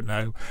like, I don't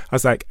know. I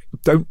was like,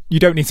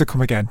 you don't need to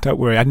come again. Don't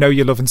worry. I know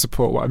you love and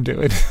support what I'm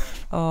doing.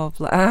 Oh,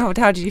 how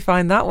did you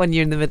find that when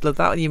you're in the middle of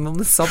that and your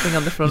mum's sobbing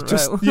on the front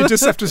row? You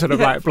just have to sort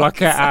of like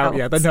block it out.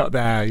 Yeah, they're not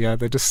there. Yeah,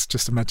 they're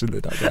just imagine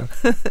they're not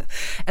there.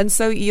 And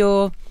so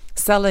you're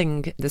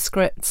selling the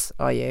scripts,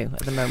 are you,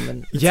 at the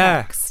moment? The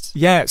text?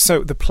 Yeah.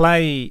 So the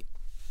play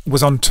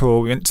was on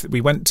tour.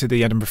 We went to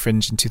the Edinburgh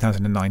Fringe in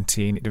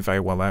 2019. It did very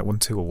well there. It won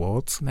 2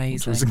 awards. Amazing.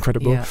 Which was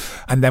incredible. Yeah.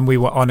 And then we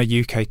were on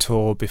a UK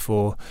tour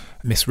before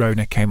Miss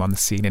Rona came on the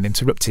scene and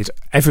interrupted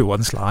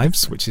everyone's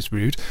lives, which is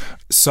rude.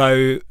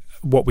 So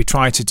what we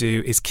try to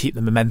do is keep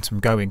the momentum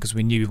going, because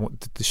we knew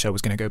the show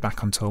was going to go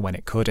back on tour when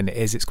it could, and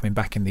it's coming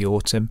back in the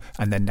autumn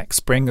and then next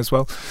spring as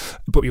well.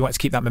 But we wanted to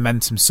keep that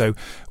momentum, so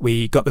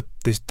we got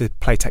the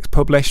play text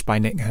published by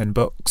Nick Hearn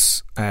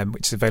Books,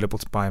 which is available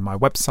to buy on my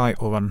website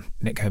or on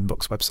Nick Hearn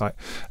Books' website.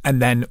 And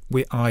then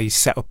I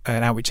set up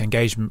an outreach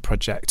engagement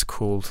project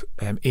called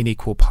In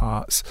Equal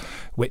Parts,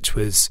 which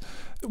was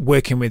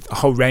working with a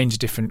whole range of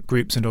different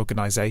groups and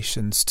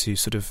organisations to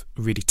sort of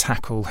really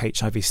tackle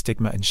HIV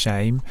stigma and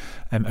shame,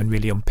 and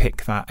really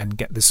unpick that and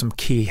there's some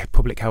key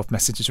public health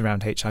messages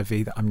around HIV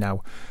that I'm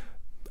now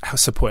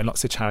supporting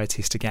lots of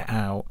charities to get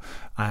out.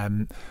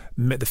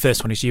 The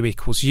first one is U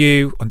equals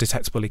U,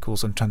 undetectable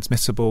equals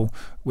untransmissible,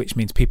 which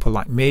means people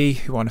like me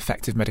who are on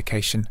effective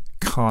medication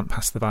can't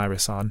pass the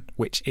virus on,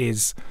 which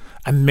is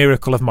a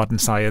miracle of modern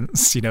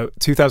science. You know,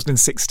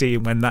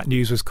 2016, when that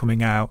news was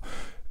coming out,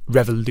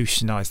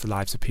 revolutionised the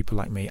lives of people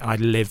like me. I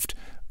lived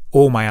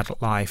all my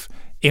adult life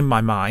in my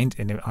mind,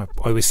 and I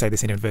always say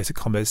this in inverted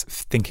commas,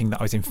 thinking that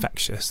I was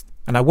infectious.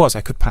 And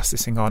I could pass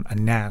this thing on,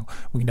 and now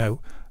we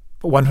know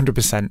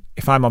 100%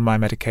 if I'm on my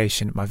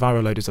medication, my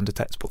viral load is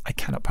undetectable, I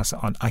cannot pass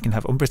it on. I can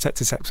have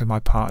unprotected sex with my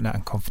partner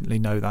and confidently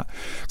know that.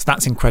 So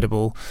that's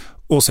incredible.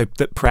 Also,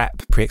 that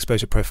PrEP,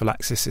 pre-exposure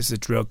prophylaxis, is a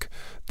drug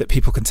that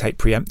people can take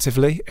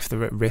preemptively if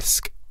they're at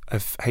risk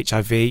of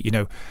HIV. You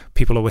know,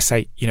 people always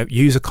say, you know,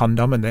 use a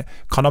condom, and the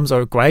condoms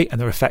are great and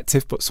they're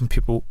effective, but some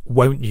people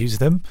won't use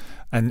them.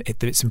 And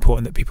it's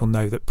important that people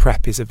know that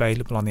PrEP is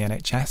available on the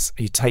NHS.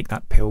 You take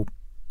that pill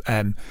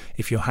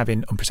if you're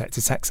having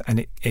unprotected sex,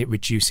 and it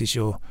reduces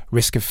your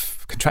risk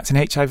of contracting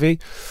HIV.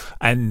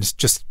 And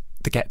just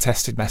the get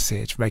tested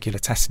message, regular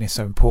testing, is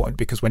so important,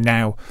 because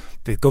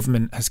the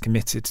government has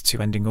committed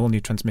to ending all new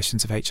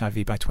transmissions of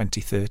HIV by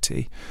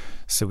 2030.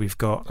 So we've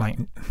got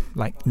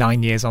like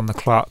 9 years on the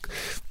clock.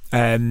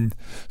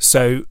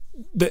 So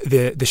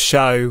the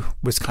show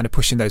was kind of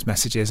pushing those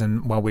messages,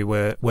 and while we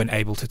weren't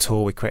able to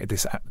tour, we created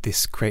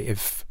this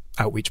creative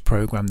outreach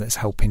program that's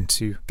helping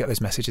to get those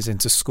messages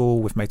into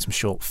school. We've made some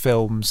short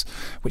films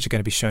which are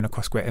going to be shown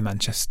across Greater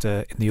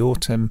Manchester in the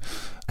autumn,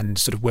 and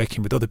sort of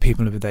working with other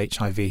people with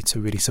HIV to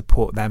really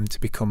support them to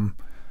become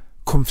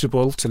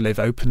comfortable to live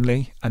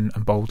openly and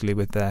boldly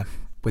with their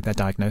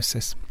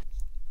diagnosis.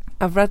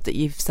 I've read that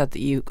you've said that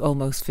you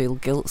almost feel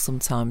guilt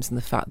sometimes in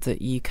the fact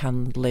that you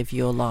can live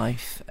your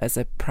life as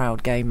a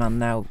proud gay man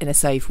now in a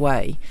safe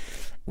way,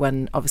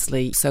 when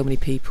obviously so many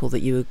people that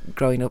you were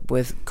growing up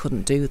with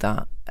couldn't do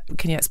that.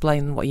 Can you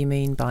explain what you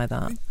mean by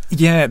that?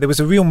 Yeah, there was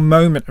a real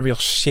moment, a real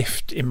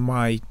shift in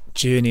my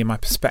journey and my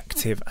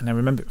perspective, and I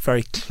remember it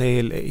very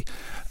clearly.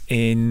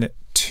 In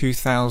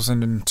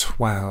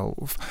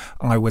 2012,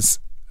 I was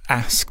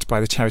asked by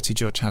the charity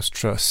George House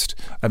Trust.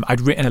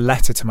 I'd written a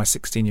letter to my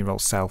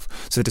 16-year-old self.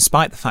 So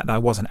despite the fact that I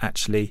wasn't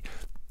actually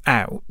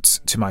out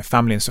to my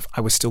family and stuff,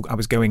 I was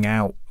going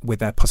out with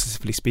their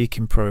Positively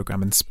Speaking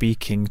programme and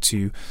speaking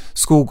to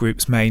school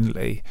groups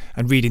mainly,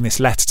 and reading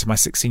this letter to my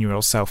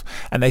 16-year-old self.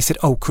 And they said,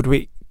 "Oh,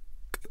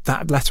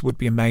 that letter would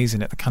be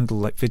amazing at the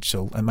candlelight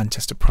vigil at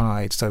Manchester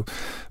Pride." So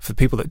for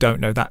people that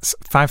don't know, that's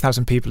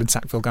 5,000 people in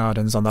Sackville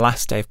Gardens on the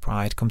last day of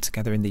Pride come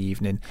together in the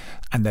evening,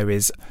 and there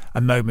is a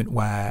moment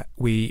where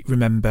we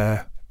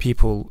remember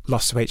people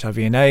lost to HIV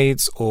and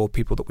AIDS, or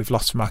people that we've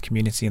lost from our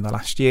community in the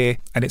last year.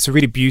 And it's a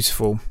really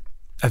beautiful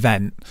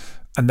event.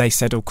 And they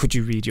said, "Oh, could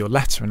you read your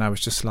letter?" And I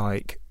was just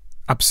like,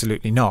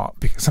 absolutely not,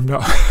 because I'm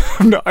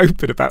not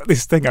open about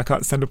this thing. I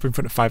can't stand up in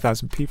front of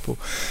 5,000 people.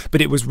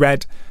 But it was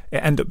read. It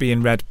ended up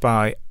being read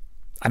by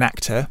an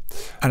actor,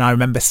 and I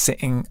remember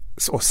sitting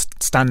or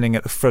standing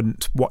at the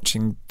front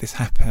watching this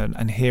happen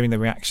and hearing the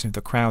reaction of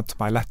the crowd to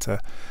my letter,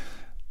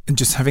 and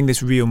just having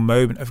this real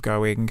moment of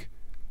going,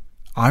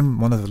 I'm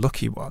one of the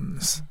lucky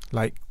ones.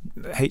 Like,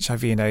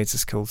 HIV and AIDS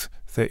has killed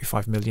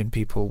 35 million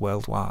people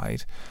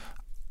worldwide.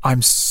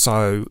 I'm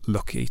so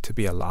lucky to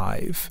be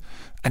alive.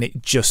 And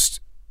it just,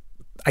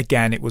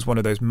 again, it was one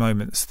of those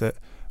moments that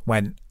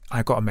when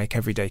I got to make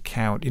every day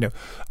count. You know,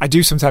 I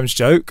do sometimes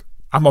joke,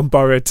 I'm on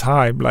borrowed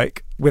time.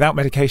 Like, without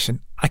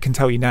medication, I can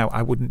tell you now,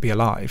 I wouldn't be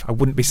alive. I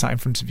wouldn't be sat in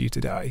front of you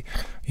today.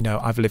 You know,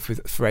 I've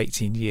lived for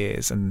 18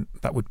 years, and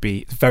that would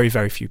be very,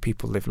 very few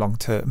people live long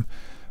term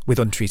with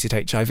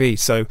untreated HIV.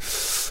 So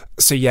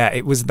yeah,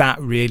 it was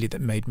that really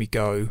that made me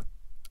go,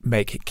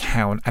 make it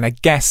count. And I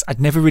guess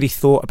I'd never really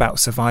thought about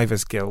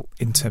survivor's guilt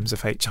in terms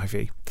of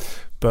HIV,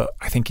 but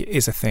I think it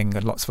is a thing,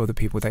 and lots of other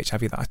people with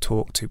HIV that I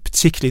talk to,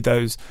 particularly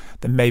those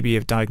that maybe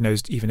have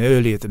diagnosed even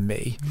earlier than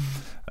me,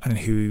 and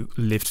who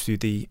lived through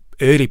the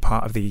early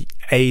part of the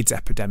AIDS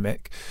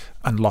epidemic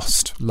and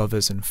lost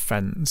lovers and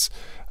friends,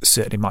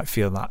 certainly might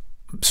feel that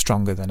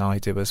stronger than I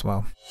do as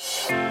well.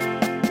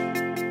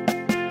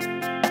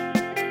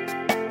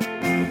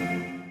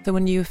 So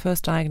when you were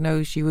first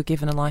diagnosed, you were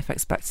given a life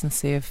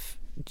expectancy of...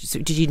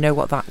 Did you know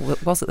what that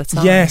was at the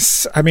time?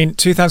 Yes. I mean,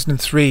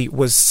 2003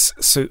 was...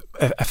 So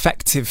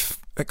effective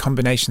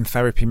combination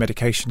therapy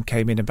medication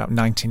came in about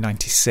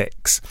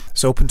 1996.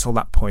 So up until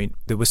that point,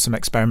 there was some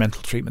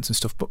experimental treatments and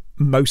stuff, but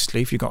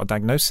mostly if you got a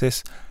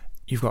diagnosis,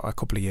 you've got a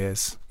couple of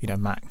years, you know,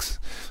 max.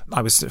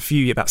 I was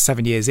about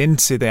 7 years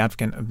into the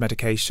advent of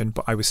medication,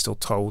 but I was still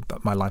told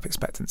that my life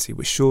expectancy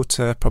was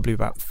shorter, probably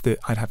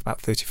I'd have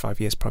about 35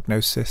 years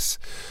prognosis.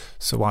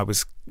 So I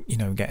was, you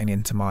know, getting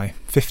into my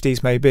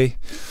 50s maybe.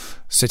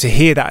 So to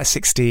hear that at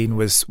 16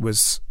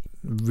 was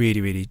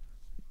really, really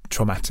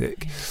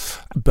traumatic.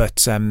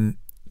 But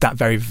that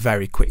very,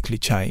 very quickly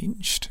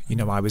changed. You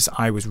know, I was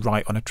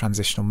right on a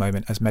transitional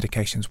moment as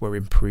medications were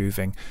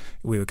improving.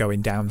 We were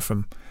going down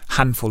from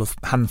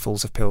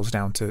handfuls of pills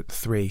down to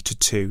 3 to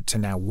 2 to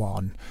now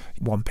one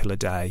pill a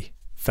day,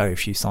 very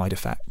few side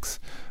effects.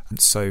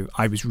 And so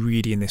I was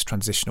really in this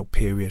transitional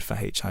period for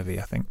HIV,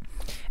 I think.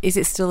 Is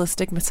it still as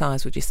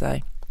stigmatised, would you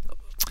say?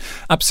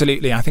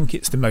 Absolutely. I think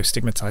it's the most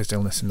stigmatised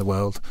illness in the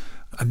world,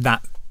 and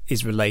that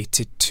is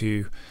related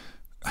to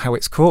how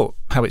it's caught,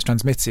 how it's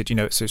transmitted. You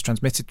know, so it's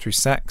transmitted through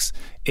sex.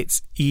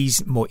 It's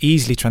more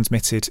easily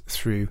transmitted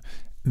through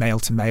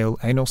male-to-male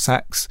anal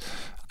sex.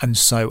 And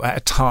so at a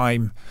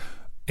time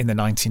in the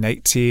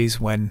 1980s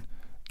when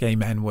gay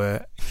men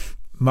were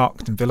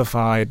mocked and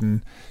vilified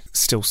and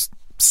still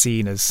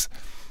seen as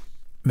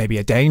maybe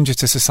a danger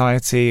to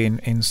society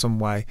in some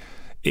way,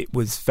 it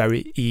was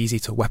very easy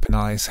to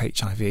weaponise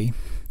HIV.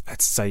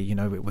 Let's say, you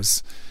know, it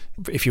was,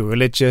 if you were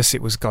religious,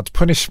 it was God's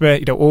punishment,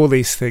 you know, all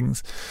these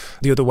things.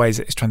 The other ways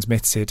that it's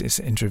transmitted is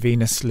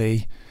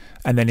intravenously.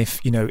 And then if,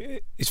 you know,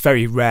 it's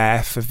very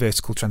rare for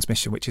vertical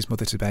transmission, which is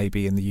mother to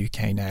baby in the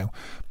UK now.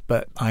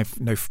 But I've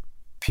know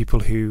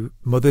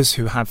mothers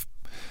who have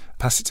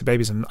passed it to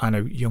babies, and I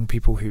know young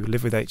people who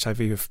live with HIV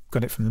who have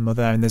got it from the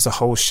mother, and there's a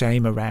whole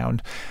shame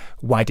around,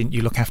 why didn't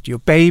you look after your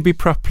baby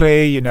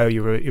properly? You know,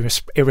 you're an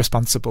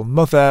irresponsible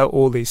mother,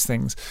 all these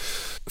things.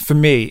 For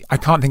me, I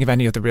can't think of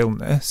any other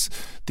illness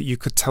that you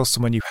could tell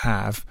someone you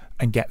have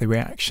and get the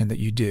reaction that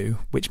you do,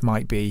 which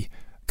might be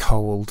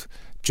cold,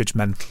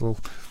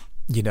 judgmental,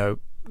 you know,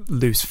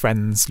 lose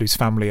friends, lose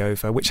family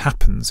over, which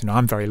happens. You know,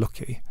 I'm very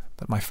lucky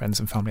that my friends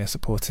and family are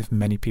supportive.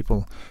 Many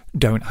people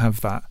don't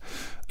have that.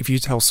 If you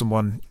tell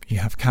someone you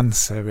have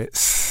cancer,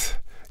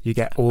 you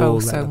get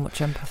so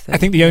much empathy. I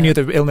think the only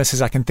other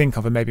illnesses I can think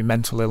of are maybe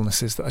mental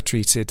illnesses that are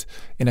treated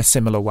in a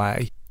similar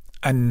way.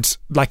 And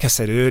like I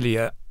said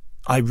earlier,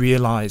 I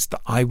realised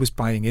that I was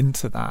buying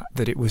into that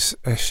it was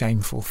a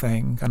shameful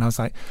thing. And I was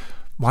like,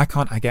 why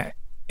can't I get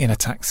in a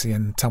taxi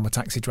and tell my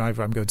taxi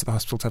driver I'm going to the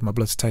hospital to have my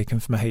bloods taken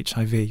for my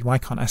HIV? Why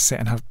can't I sit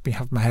and have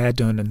my hair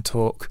done and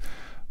talk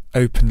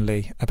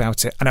openly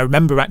about it? And I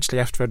remember actually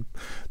after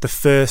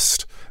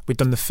we'd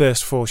done the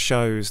first 4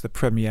 shows, the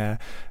premiere,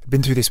 I'd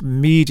been through this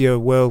media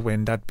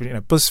whirlwind. I'd been,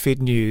 BuzzFeed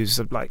News,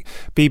 like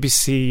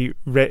BBC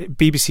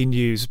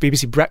News,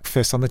 BBC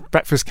Breakfast, on the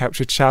breakfast couch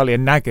with Charlie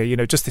and Naga,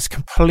 just this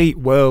complete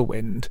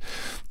whirlwind.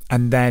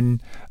 And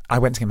then I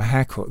went to get my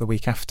hair cut the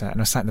week after, and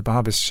I sat in the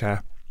barber's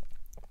chair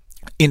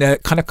in a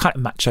kind of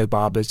macho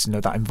barbers,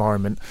 that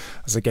environment.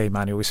 As a gay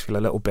man, you always feel a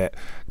little bit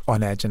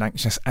on edge and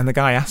anxious. And the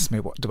guy asked me,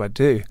 what do I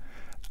do?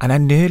 And I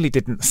nearly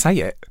didn't say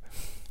it.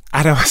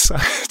 And I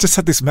just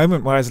had this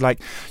moment where I was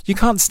like, you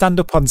can't stand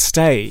up on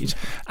stage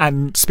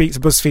and speak to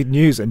BuzzFeed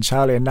News and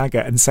Charlie and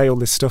Naga and say all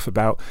this stuff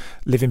about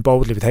living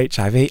boldly with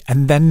HIV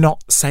and then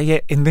not say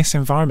it in this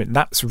environment.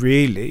 That's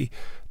really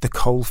the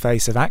cold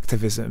face of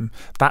activism.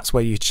 That's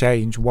where you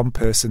change one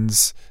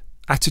person's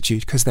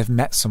attitude because they've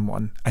met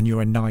someone and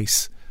you're a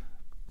nice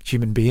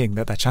human being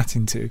that they're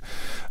chatting to.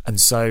 And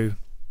so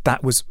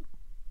that was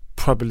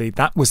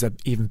an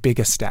even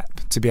bigger step,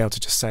 to be able to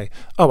just say,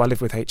 I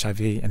live with HIV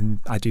and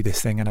I do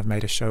this thing and I've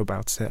made a show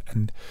about it.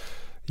 And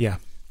yeah,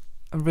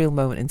 a real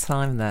moment in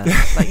time there.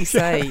 Like you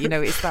say,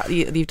 it's that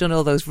you've done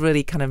all those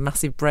really kind of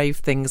massive brave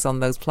things on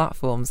those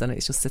platforms, and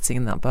it's just sitting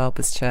in that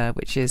barber's chair,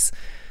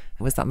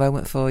 was that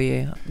moment for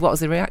you? What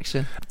was the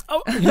reaction?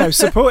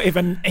 Supportive,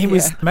 and he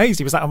was amazed.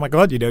 He was like, oh my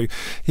God,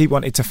 he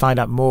wanted to find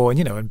out more, and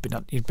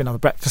he'd been on the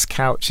breakfast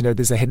couch,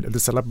 there's a hint of the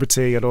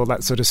celebrity and all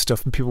that sort of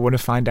stuff, and people want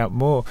to find out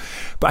more.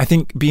 But I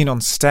think being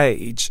on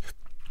stage,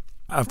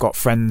 I've got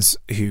friends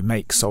who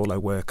make solo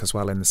work as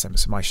well, in the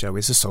sense of my show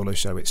is a solo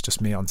show. It's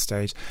just me on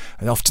stage.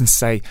 I often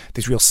say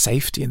there's real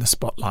safety in the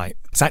spotlight.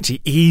 It's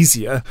actually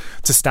easier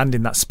to stand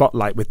in that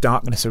spotlight with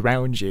darkness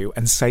around you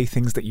and say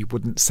things that you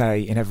wouldn't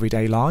say in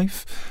everyday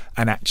life.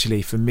 And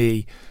actually, for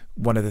me,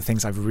 one of the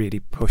things I've really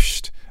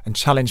pushed and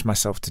challenged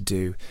myself to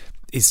do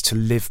is to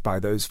live by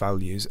those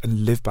values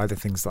and live by the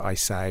things that I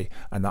say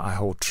and that I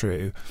hold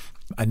true.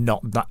 And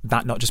not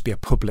just be a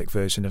public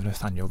version of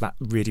Nathaniel, that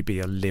really be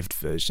a lived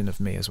version of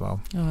me as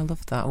well. Oh, I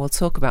love that. We'll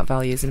talk about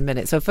values in a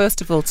minute. So first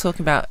of all,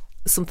 talking about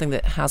something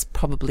that has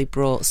probably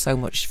brought so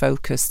much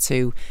focus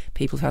to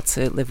people who've had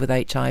to live with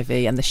HIV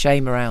and the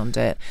shame around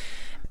it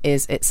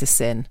is It's a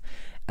Sin.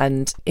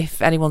 And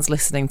if anyone's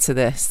listening to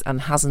this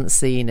and hasn't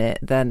seen it,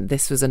 then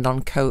this was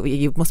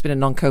you must have been a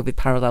non-COVID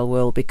parallel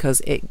world,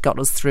 because it got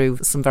us through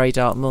some very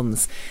dark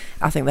months.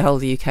 I think the whole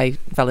of the UK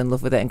fell in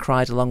love with it and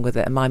cried along with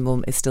it. And my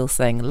mum is still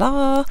saying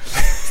 "la"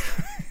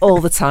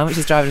 all the time, which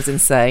is driving us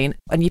insane.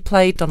 And you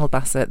played Donald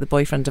Bassett, the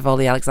boyfriend of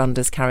Ollie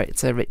Alexander's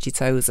character, Richie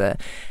Tozer.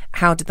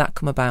 How did that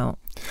come about?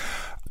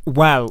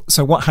 Well,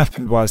 so what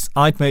happened was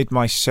I'd made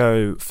my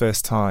show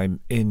first time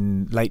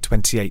in late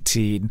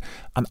 2018,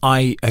 and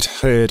I had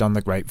heard on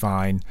the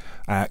grapevine,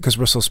 because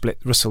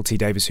Russell T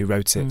Davies, who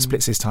wrote it,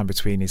 splits his time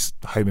between his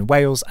home in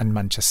Wales and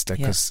Manchester,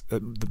 because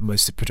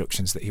most of the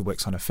productions that he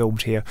works on are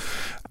filmed here.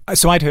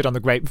 So I'd heard on the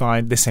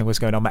grapevine this thing was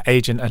going on. My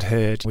agent had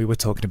heard, we were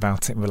talking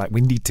about it, and we were like,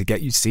 we need to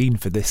get you seen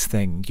for this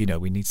thing,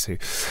 we need to.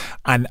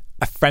 And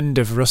a friend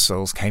of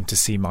Russell's came to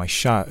see my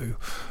show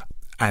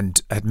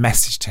and had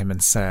messaged him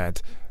and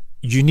said,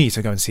 you need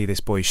to go and see this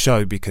boys'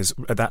 show, because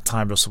at that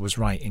time Russell was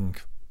writing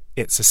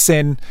It's a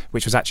Sin,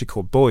 which was actually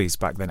called Boys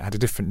back then. It had a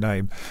different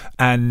name.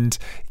 And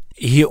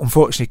he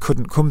unfortunately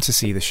couldn't come to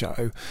see the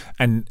show.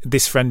 And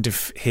this friend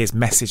of his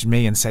messaged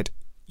me and said,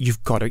 you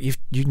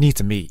need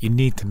to meet.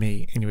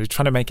 And he was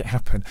trying to make it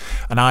happen.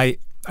 And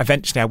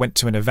eventually I went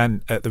to an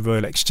event at the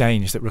Royal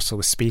Exchange that Russell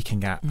was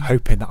speaking at,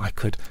 hoping that I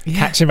could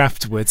catch him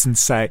afterwards and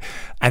say,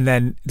 and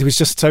then there was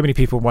just so many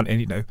people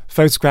wanting,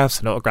 photographs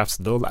and autographs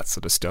and all that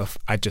sort of stuff.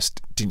 I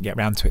just didn't get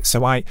around to it.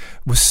 So I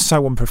was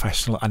so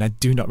unprofessional, and I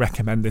do not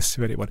recommend this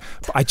to anyone,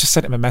 but I just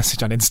sent him a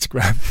message on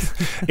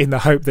Instagram in the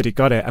hope that he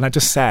got it. And I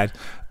just said,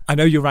 I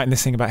know you're writing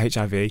this thing about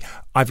HIV.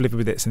 I've lived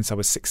with it since I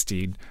was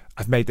 16.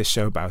 I've made this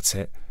show about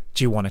it.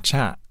 Do you want to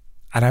chat?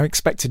 And I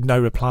expected no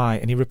reply,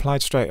 and he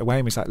replied straight away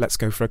and was like, let's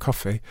go for a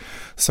coffee.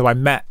 So I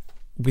met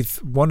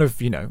with one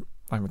of,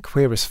 I'm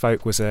Queer as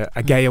Folk was a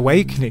gay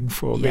awakening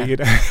for me.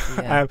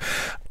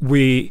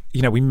 We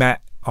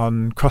met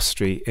on Cross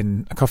Street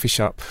in a coffee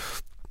shop,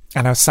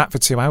 and I was sat for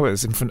 2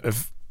 hours in front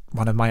of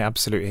one of my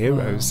absolute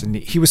heroes. And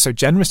he was so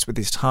generous with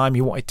his time.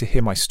 He wanted to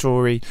hear my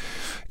story.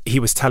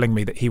 He was telling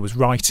me that he was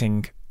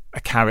writing a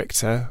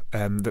character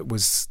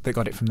that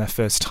got it from their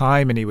first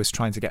time, and he was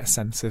trying to get a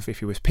sense of if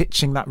he was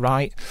pitching that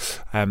right.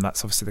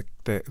 That's obviously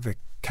the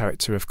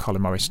character of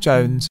Colin Morris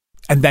Jones.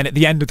 And then at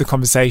the end of the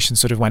conversation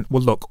sort of went,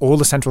 well, look, all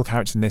the central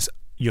characters in this,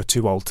 you're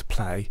too old to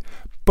play,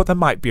 but there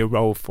might be a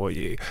role for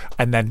you.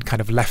 And then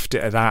kind of left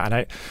it at that.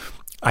 And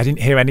I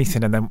didn't hear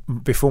anything. And then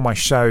before my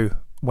show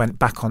went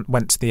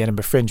to the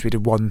Edinburgh Fringe, we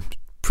did one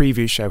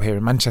preview show here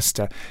in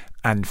Manchester,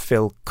 and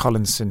Phil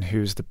Collinson,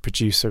 who's the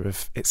producer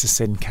of It's a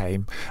Sin,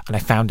 came, and I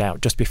found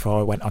out just before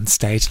I went on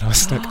stage, and I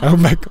was like, oh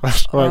my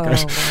gosh, wow.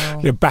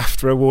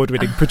 BAFTA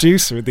award-winning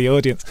producer in the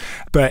audience.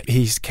 But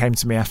he came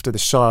to me after the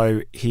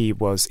show. He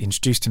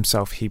introduced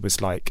himself. He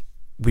was like,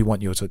 we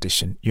want you to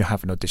audition. You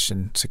have an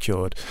audition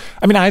secured.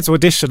 I mean, I had to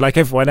audition like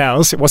everyone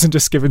else. It wasn't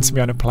just given to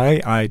me on a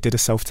play. I did a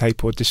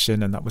self-tape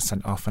audition, and that was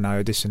sent off, and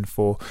I auditioned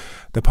for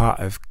the part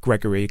of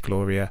Gregory,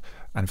 Gloria,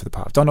 and for the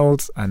part of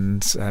Donald.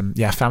 And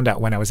I found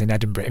out when I was in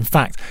Edinburgh. In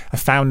fact, I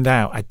found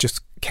out I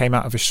just came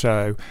out of a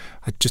show.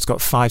 I just got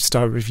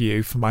 5-star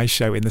review for my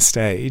show in the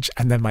stage,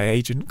 and then my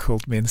agent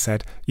called me and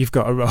said, "You've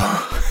got a role."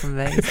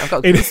 Amazing. I've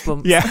got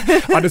goosebumps.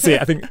 Yeah, honestly,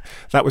 I think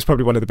that was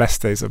probably one of the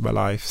best days of my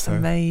life. So.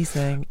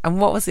 Amazing.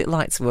 And what was it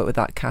like to work with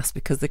that cast?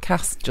 Because the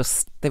cast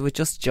they were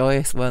just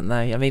joyous, weren't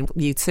they? I mean,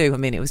 you too. I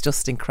mean, it was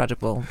just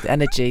incredible, the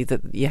energy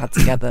that you had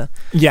together.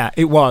 Yeah,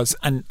 it was.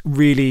 And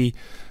really,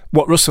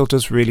 what Russell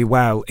does really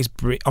well is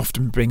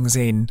often brings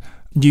in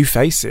new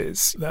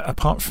faces,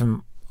 apart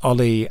from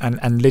Ollie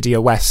and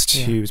Lydia West,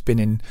 who's been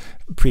in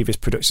previous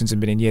productions and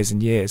been in years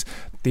and years.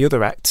 The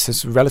other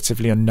actors are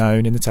relatively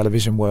unknown in the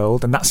television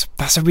world, and that's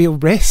a real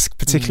risk,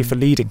 particularly for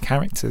leading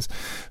characters.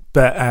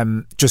 But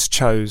just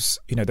chose,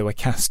 they were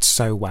cast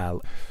so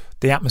well.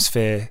 The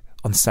atmosphere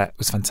on set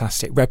was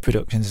fantastic. Red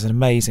Productions is an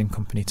amazing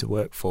company to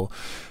work for,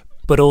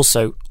 but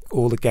also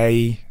all the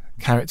gay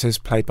characters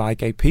played by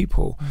gay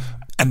people,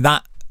 and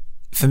that,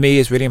 for me,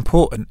 is really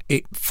important.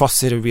 It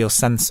fostered a real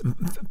sense.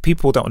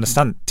 People don't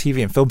understand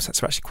TV and film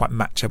sets are actually quite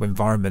macho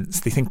environments.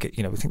 They think,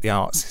 we think the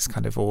arts is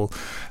kind of all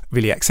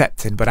really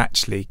accepting, but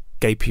actually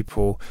gay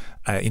people,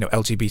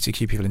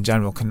 LGBTQ people in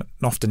general can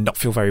often not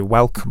feel very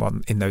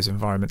welcome in those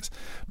environments.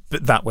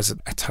 But that was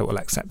a total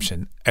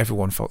exception.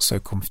 Everyone felt so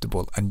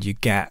comfortable, and you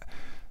get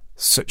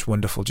such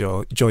wonderful,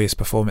 joyous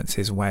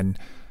performances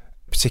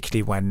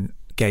particularly when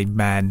gay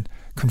men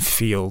can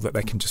feel that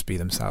they can just be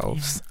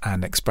themselves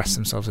and express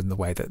themselves in the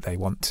way that they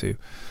want to.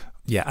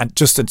 Yeah, and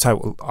just a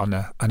total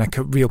honour and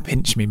a real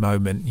pinch me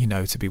moment,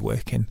 to be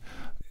working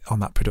on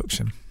that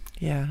production.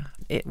 Yeah,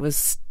 it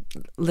was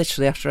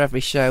literally after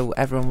every show,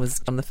 everyone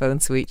was on the phone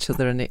to each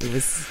other, and it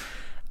was.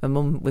 My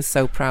mum was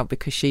so proud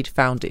because she'd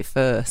found it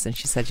first, and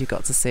she said you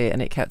got to see it,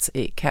 and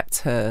it kept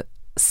her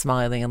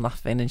smiling and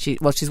laughing, and she's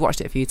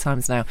watched it a few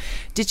times now.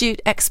 Did you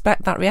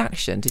expect that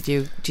reaction? Did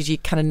you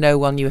kind of know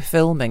when you were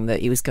filming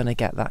that you was going to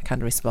get that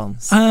kind of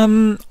response?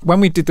 When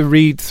we did the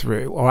read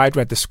through, or I'd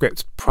read the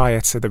script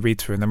prior to the read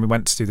through, and then we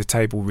went to do the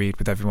table read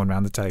with everyone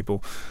around the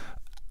table,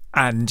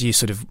 and you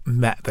sort of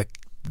met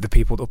the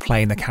people that were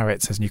playing the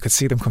characters, and you could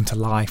see them come to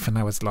life, and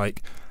I was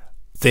like,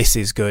 this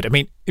is good. I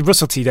mean, in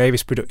Russell T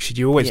Davies production,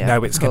 you always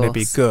know it's going to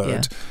be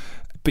good. Yeah.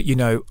 But,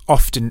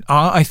 often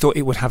I thought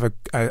it would have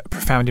a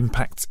profound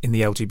impact in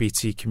the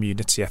LGBT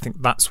community. I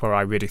think that's where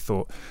I really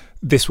thought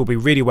this will be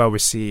really well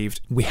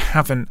received. We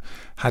haven't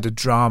had a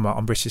drama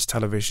on British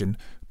television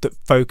that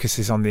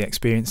focuses on the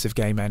experience of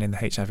gay men in the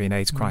HIV and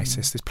AIDS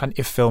crisis. There's plenty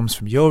of films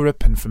from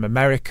Europe and from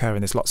America,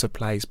 and there's lots of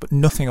plays, but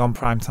nothing on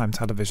primetime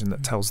television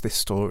that tells this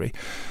story.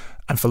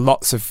 And for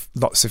lots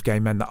of gay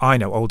men that I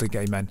know, older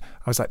gay men,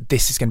 I was like,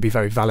 this is going to be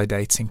very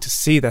validating to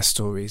see their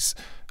stories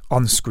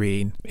on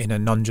screen in a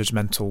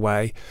non-judgmental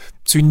way.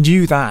 So we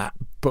knew that,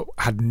 but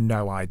had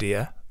no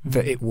idea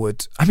that it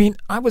would. I mean,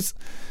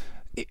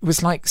 it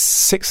was like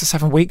 6 or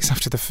 7 weeks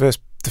after the first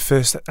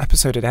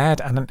episode had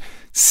aired, and then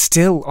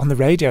still on the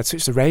radio, I'd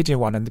switch the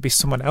radio on, and there'd be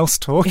someone else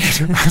talking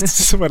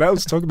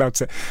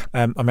about it.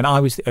 I mean, I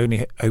was the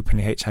only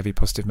openly HIV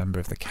positive member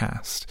of the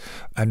cast,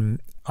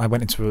 and I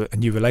went into a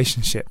new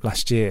relationship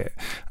last year,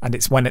 and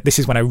this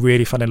is when I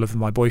really fell in love with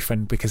my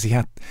boyfriend, because he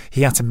had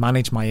to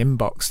manage my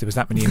inbox. There was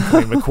that many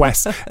incoming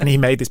requests, and he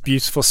made this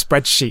beautiful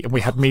spreadsheet, and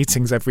we had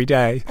meetings every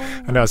day.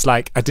 And I was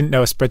like, I didn't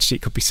know a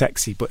spreadsheet could be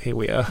sexy, but here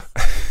we are.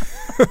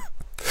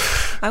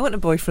 I want a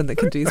boyfriend that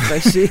can do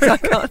spreadsheets. I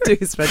can't do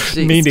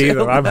spreadsheets. Me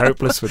neither. I'm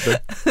hopeless with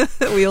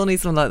them. We all need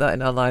someone like that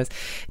in our lives.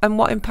 And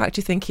what impact do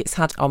you think it's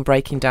had on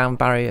breaking down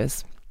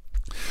barriers?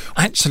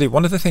 Actually,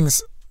 one of the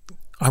things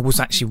I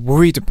was actually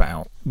worried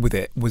about with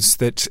it was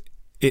that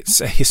it's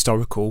a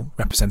historical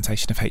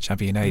representation of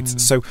HIV and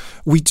AIDS. So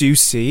we do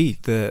see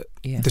the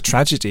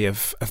tragedy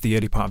of the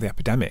early part of the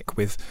epidemic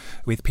with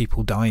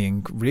people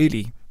dying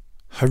really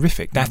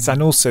horrific deaths,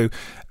 and also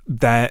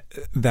their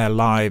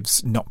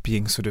lives not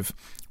being sort of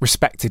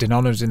respected and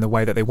honoured in the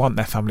way that they want,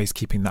 their families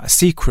keeping that a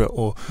secret,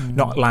 or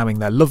not allowing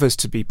their lovers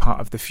to be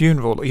part of the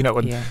funeral,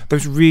 and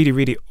those really,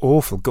 really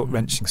awful,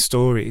 gut-wrenching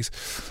stories.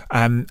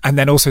 And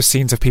then also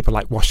scenes of people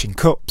like washing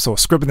cups or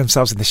scrubbing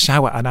themselves in the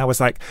shower. And I was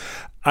like,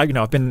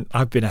 I've been a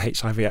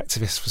HIV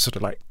activist for sort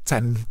of like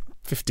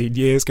 10-15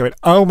 years, going,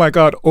 oh my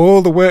God,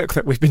 all the work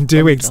that we've been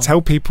doing to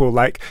tell people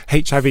like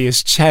HIV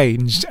has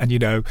changed, and you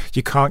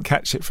can't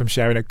catch it from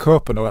sharing a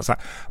cup and all that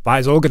stuff. That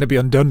is all going to be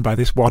undone by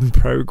this one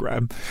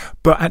programme.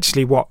 But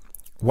actually what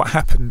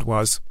happened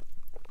was,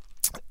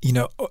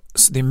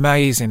 the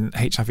amazing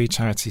HIV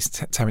charities,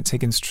 Terence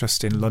Higgins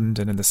Trust in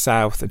London and the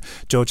South, and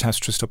George House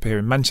Trust up here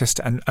in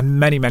Manchester, and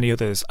many, many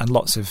others, and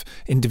lots of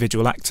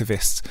individual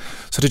activists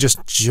sort of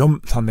just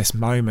jumped on this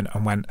moment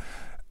and went,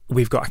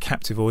 we've got a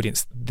captive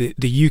audience. The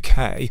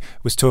UK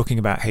was talking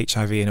about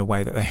HIV in a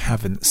way that they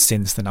haven't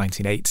since the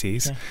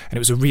 1980s. And it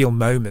was a real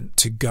moment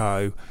to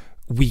go,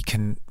 we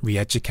can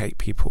re-educate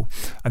people.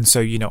 And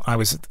so, I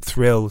was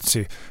thrilled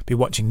to be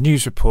watching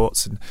news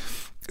reports and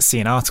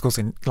seeing articles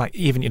in, like,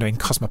 even, in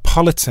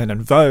Cosmopolitan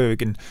and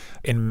Vogue and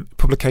in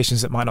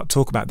publications that might not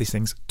talk about these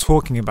things,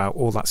 talking about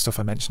all that stuff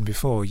I mentioned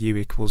before,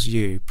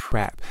 U=U,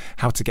 PrEP,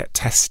 how to get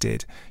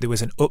tested. There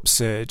was an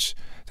upsurge.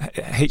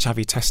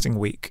 HIV testing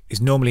week is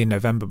normally in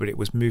November, but it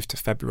was moved to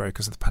February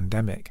because of the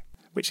pandemic,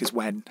 which is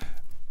when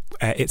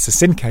It's a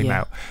Sin came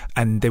out,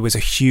 and there was a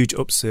huge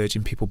upsurge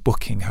in people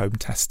booking home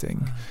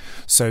testing.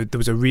 So there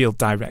was a real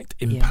direct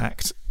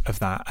impact of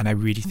that, and I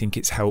really think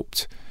it's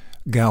helped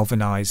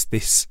galvanise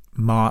this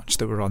march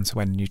that we're on to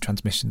end new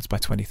transmissions by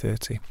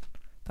 2030.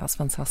 That's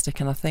fantastic.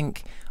 And I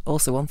think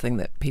also one thing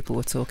that people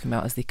were talking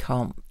about is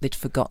they'd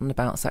forgotten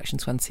about Section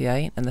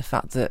 28 and the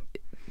fact that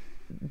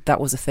that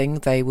was a thing.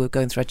 They were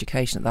going through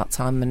education at that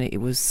time, and it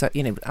was so,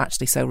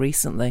 actually so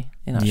recently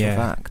in actual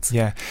fact.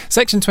 Yeah.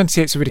 Section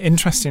 28 is a really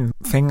interesting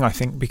thing, I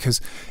think, because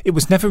it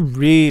was never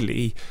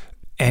really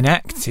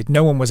enacted.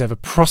 No one was ever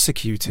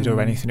prosecuted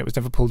or anything. It was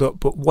never pulled up.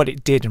 But what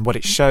it did and what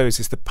it shows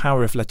is the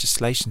power of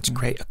legislation to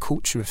create a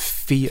culture of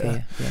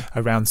fear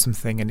around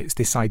something. And it's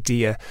this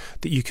idea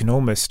that you can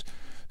almost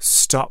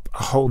stop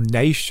a whole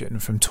nation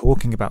from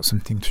talking about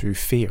something through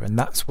fear, and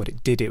that's what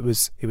it did. It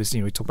was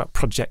we talk about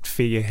Project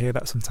Fear, hear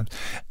that sometimes,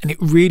 and it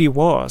really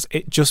was.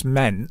 It just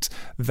meant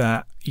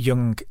that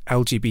young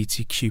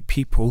LGBTQ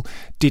people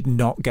did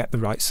not get the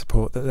right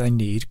support that they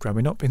need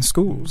growing up in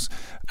schools,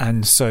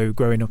 and so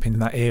growing up in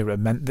that era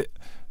meant that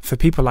for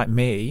people like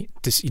me,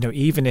 this,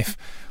 even if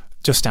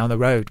just down the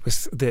road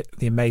was the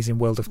amazing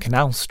world of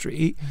Canal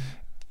Street.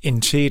 In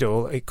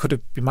Cheadle, it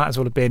might as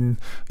well have been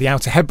the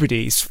Outer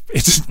Hebrides.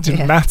 It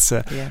didn't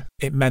matter. Yeah.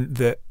 It meant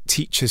that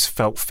teachers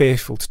felt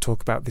fearful to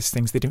talk about these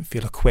things. They didn't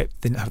feel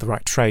equipped, didn't have the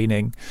right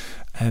training.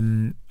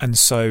 And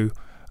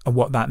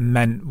what that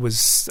meant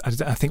was,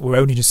 I think we're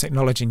only just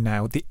acknowledging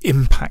now the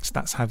impact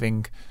that's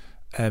having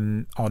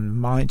on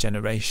my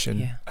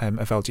generation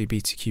of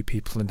LGBTQ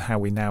people, and how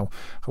we now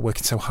are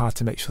working so hard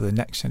to make sure the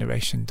next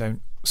generation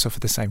don't suffer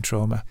the same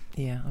trauma.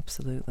 Yeah,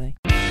 absolutely.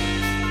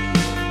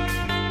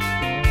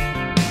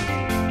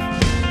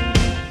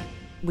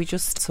 We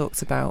just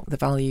talked about the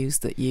values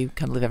that you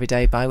kind of live every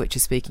day by, which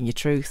is speaking your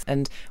truth.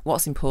 And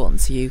what's important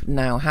to you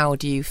now? How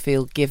do you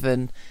feel,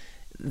 given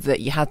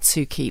that you had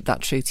to keep that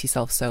true to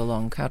yourself so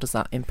long? How does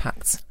that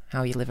impact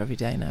how you live every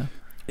day now?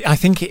 I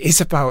think it is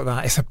about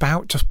that. It's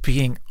about just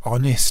being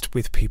honest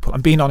with people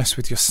and being honest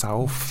with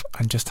yourself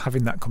and just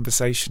having that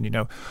conversation.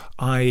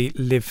 I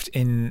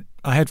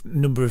had a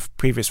number of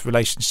previous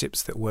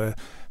relationships that were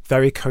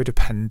very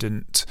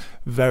codependent,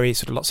 very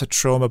sort of lots of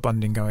trauma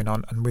bonding going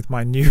on. And with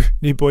my new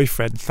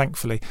boyfriend,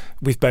 thankfully,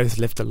 we've both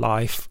lived a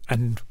life,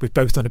 and we've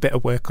both done a bit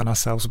of work on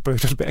ourselves. We've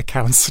both done a bit of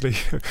counselling,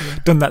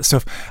 done that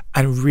stuff,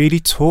 and really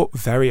talk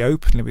very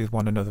openly with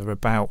one another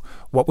about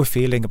what we're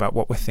feeling, about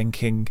what we're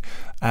thinking,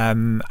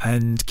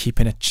 and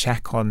keeping a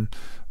check on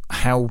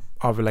how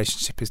our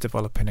relationship is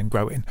developing and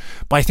growing.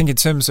 But I think in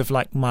terms of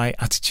like my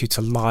attitude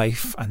to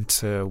life and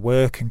to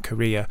work and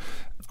career,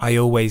 I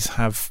always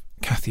have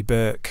Kathy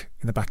Burke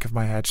in the back of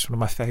my head. She's one of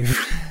my favourite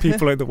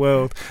people in the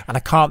world, and I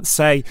can't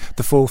say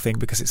the full thing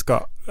because it's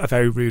got a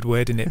very rude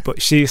word in it,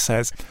 but she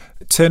says,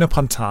 turn up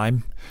on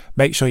time,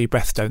 make sure your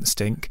breath don't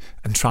stink,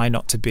 and try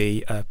not to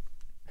be a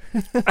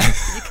you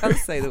can't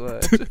say the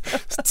word.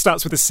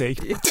 Starts with a C.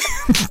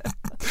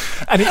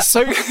 And it's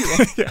so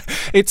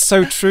it's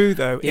so true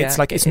though. It's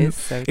like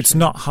it's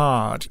not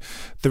hard.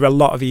 There are a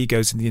lot of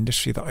egos in the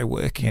industry that I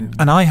work in,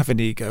 and I have an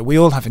ego. We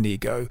all have an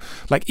ego.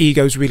 Like,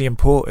 ego is really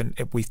important.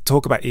 If we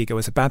talk about ego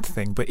as a bad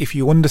thing, but if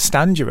you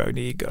understand your own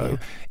ego,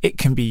 it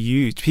can be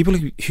used. People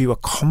who are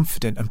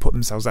confident and put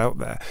themselves out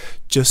there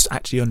just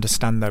actually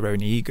understand their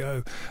own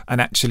ego,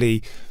 and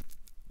actually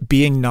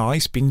being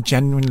nice, being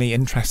genuinely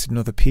interested in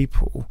other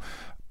people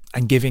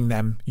and giving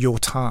them your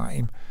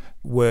time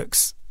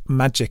works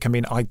magic. I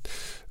mean,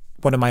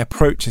 one of my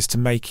approaches to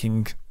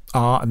making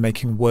art and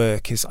making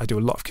work is I do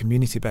a lot of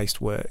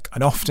community-based work,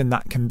 and often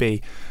that can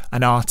be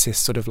an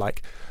artist sort of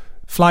like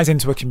flies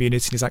into a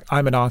community and he's like,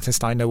 I'm an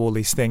artist, I know all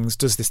these things,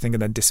 does this thing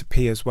and then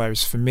disappears.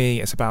 Whereas for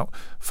me, it's about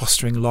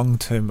fostering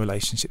long-term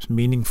relationships,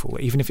 meaningful,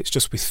 even if it's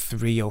just with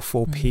 3 or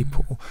 4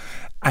 people,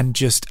 and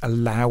just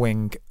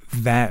allowing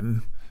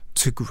them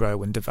to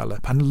grow and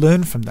develop and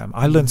learn from them.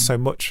 I learn so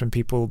much from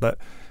people that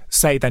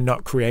say they're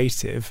not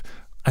creative,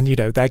 and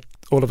they're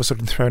all of a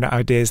sudden throwing out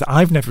ideas that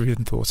I've never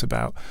even thought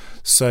about.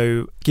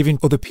 So giving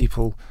other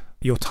people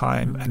your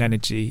time and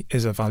energy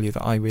is a value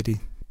that I really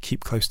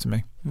keep close to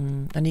me.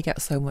 And you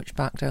get so much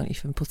back, don't you,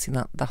 from putting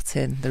that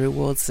in. The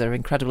rewards are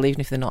incredible,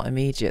 even if they're not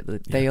immediate.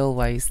 They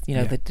always,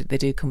 they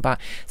do come back.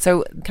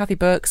 So Kathy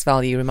Burke's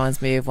value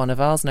reminds me of one of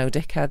ours, no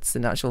dickheads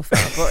in actual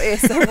fact.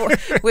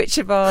 But which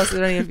of ours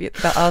are any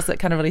of ours that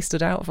kind of really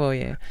stood out for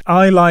you?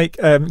 I like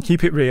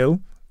keep it real,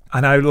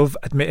 and I love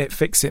admit it,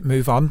 fix it,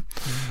 move on.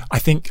 I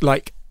think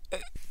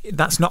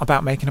that's not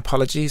about making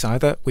apologies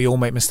either. We all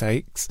make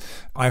mistakes.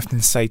 I often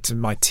say to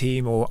my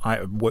team, or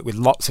I work with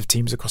lots of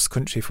teams across the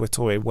country if we're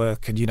touring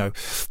work, and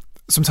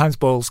sometimes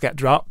balls get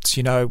dropped.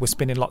 We're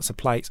spinning lots of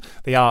plates.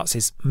 The arts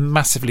is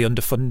massively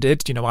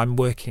underfunded. I'm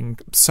working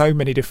so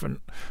many different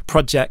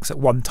projects at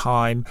one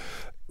time.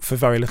 for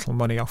very little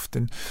money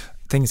often.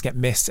 Things get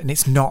missed, and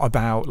it's not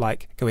about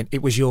like going,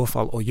 it was your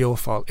fault or your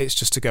fault. It's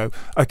just to go,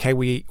 okay,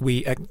 we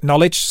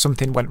acknowledge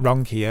something went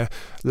wrong here.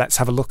 Let's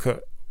have a look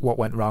at what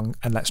went wrong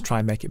and let's try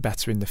and make it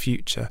better in the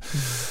future.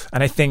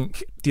 And I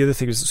think the other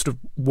thing is sort of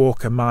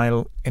walk a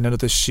mile in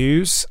another's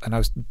shoes. And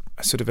I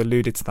sort of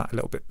alluded to that a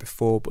little bit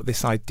before, but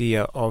this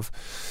idea of,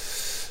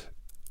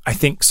 I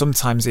think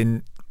sometimes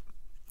in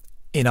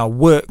our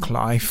work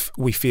life,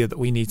 we feel that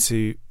we need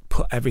to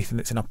put everything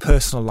that's in our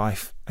personal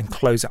life and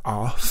close it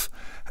off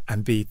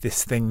and be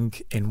this thing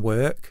in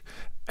work.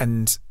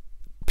 And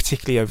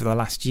particularly over the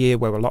last year,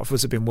 where a lot of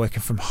us have been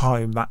working from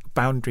home, that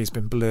boundary has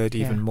been blurred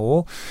even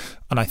more.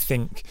 And I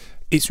think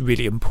it's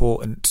really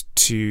important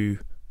to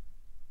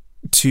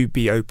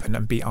be open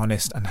and be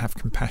honest and have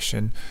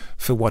compassion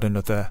for one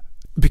another,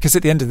 because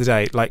at the end of the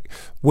day, like,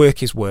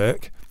 work is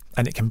work,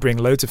 and it can bring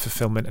loads of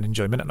fulfillment and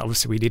enjoyment, and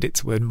obviously we need it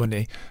to earn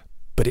money,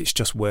 but it's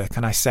just work.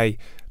 And I say,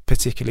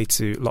 particularly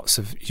to lots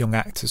of young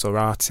actors or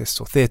artists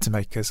or theatre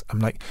makers, I'm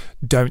like,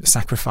 don't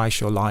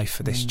sacrifice your life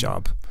for this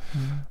job,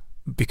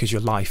 because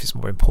your life is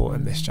more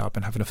important than this job,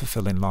 and having a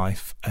fulfilling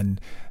life.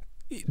 And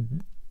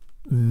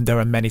there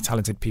are many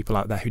talented people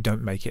out there who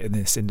don't make it in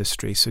this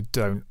industry, so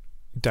don't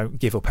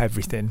give up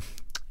everything.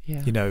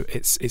 You know,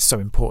 it's so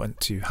important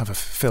to have a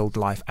fulfilled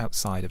life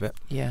outside of it.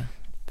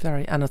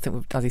 Very. And I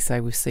think, as you say,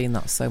 we've seen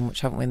that so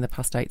much, haven't we, in the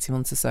past 18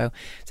 months or so.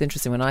 It's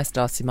interesting, when I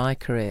started my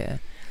career,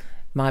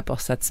 my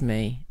boss said to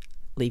me,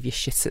 leave your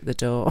shit at the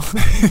door.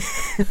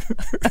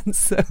 And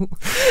so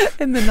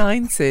in the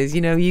 90s,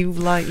 you know,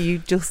 you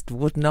just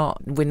would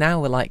not. We're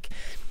like,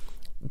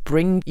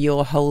 bring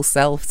your whole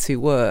self to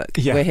work.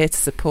 We're here to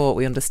support.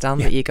 We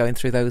understand that you're going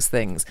through those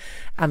things,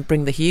 and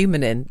bring the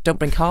human in. Don't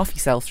bring half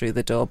yourself through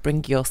the door.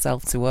 Bring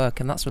yourself to work,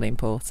 and that's really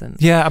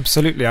important. Yeah,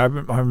 absolutely. I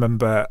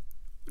remember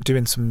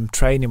doing some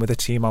training with a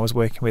team I was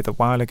working with a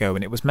while ago,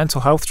 and it was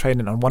mental health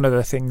training, and one of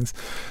the things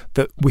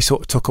that we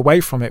sort of took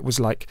away from it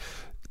was like,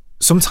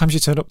 sometimes you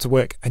turn up to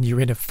work and you're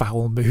in a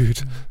foul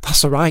mood.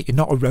 That's all right, you're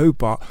not a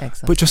robot.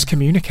 But just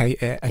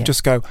communicate it and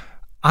just go,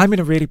 I'm in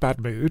a really bad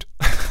mood.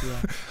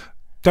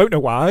 Don't know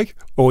why,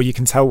 or you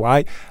can tell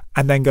why,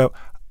 and then go,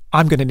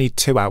 I'm going to need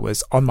 2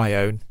 hours on my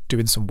own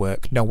doing some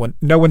work. No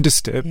one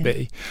disturb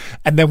me.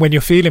 And then when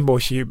you're feeling more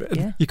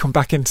human, you come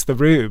back into the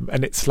room,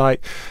 and it's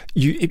like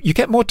you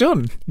get more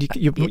done.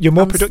 You're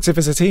more productive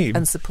as a team.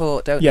 And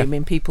support, don't you? I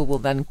mean, people will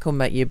then come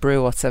make you a brew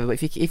or whatever.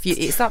 But if you,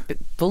 it's that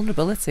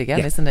vulnerability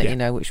again, isn't it? You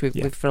know, which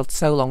we've for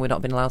so long we've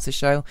not been allowed to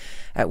show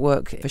at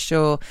work, for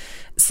sure.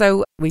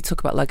 So we talk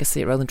about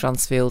legacy at Roland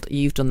Dransfield.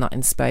 You've done that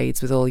in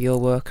spades with all your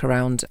work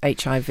around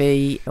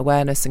HIV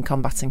awareness and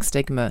combating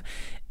stigma.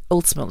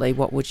 Ultimately,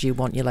 what would you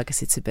want your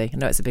legacy to be? I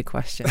know it's a big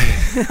question.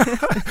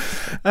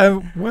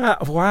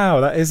 Wow,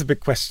 that is a big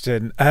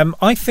question.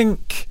 I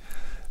think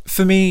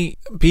for me,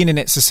 being in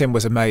It's a Sin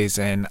was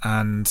amazing,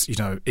 and you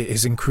know, it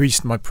has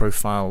increased my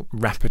profile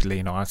rapidly.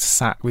 You know, I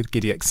sat with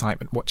giddy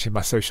excitement watching my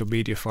social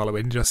media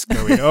following just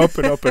going up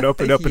and up and up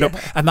and up and up,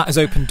 and that has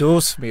opened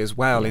doors for me as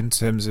well in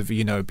terms of,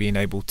 you know, being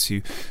able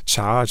to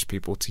charge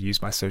people to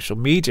use my social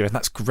media, and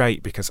that's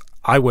great because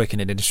I work in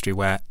an industry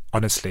where,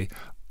 honestly,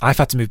 I've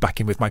had to move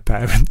back in with my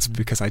parents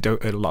because I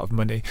don't earn a lot of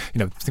money. You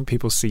know, I think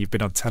people see you've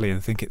been on telly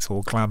and think it's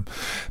all glam.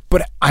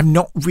 But I'm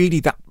not really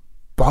that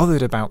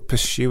bothered about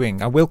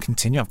pursuing. I will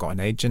continue. I've got an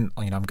agent.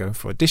 You know, I'm going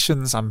for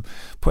auditions. I'm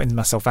putting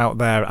myself out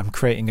there. I'm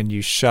creating a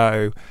new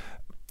show.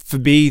 For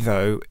me,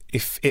 though,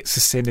 if It's a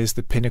Sin is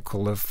the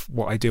pinnacle of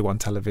what I do on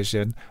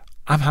television,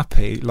 I'm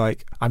happy.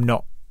 Like, I'm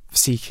not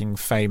seeking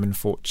fame and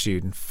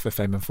fortune for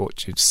fame and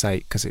fortune's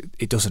sake, because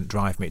it doesn't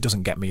drive me. It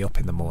doesn't get me up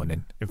in the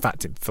morning. In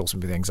fact, it fills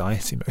me with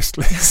anxiety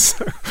mostly.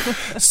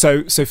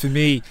 So for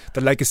me, the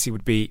legacy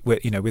would be,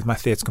 you know, with my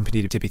theatre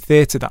company, Dibby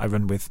Theatre, that I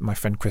run with my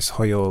friend Chris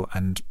Hoyle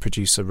and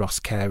producer Ross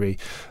Carey.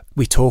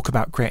 We talk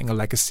about creating a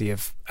legacy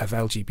of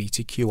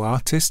LGBTQ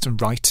artists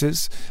and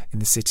writers in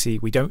the city.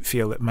 We don't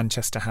feel that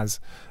Manchester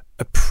has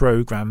a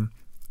programme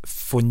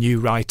for new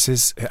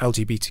writers,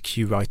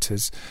 LGBTQ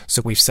writers.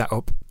 So we've set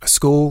up a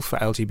school for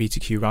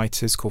LGBTQ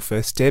writers called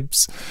First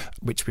Dibs,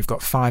 which we've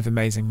got 5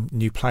 amazing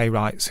new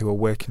playwrights who are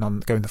working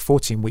on going the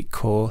 14-week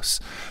course.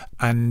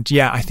 And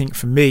yeah, I think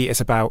for me, it's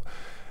about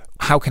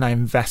how can I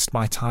invest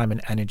my time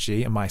and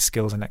energy and my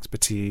skills and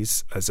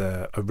expertise as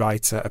a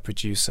writer, a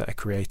producer, a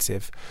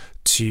creative,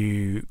 to,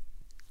 you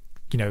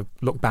know,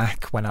 look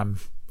back when I'm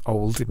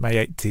old in my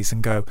 80s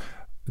and go,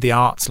 the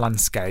arts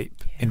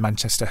landscape in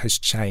Manchester has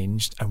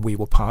changed, and we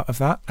were part of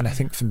that. And I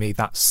think for me,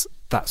 that's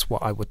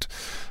what I would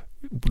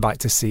like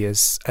to see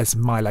as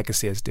my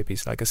legacy, as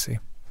Dibby's legacy.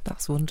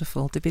 That's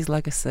wonderful, Dibby's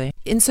legacy.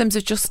 In terms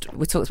of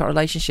we talked about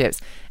relationships,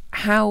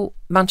 how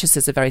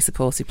Manchester's a very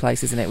supportive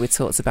place, isn't it? We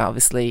talked about,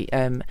 obviously,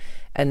 and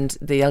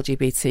the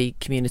LGBT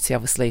community,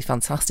 obviously,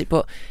 fantastic.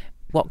 But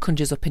what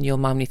conjures up in your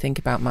mind when you think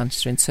about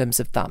Manchester in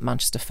terms of that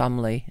Manchester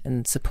family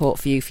and support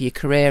for you, for your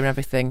career and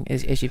everything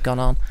as you've gone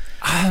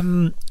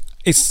on?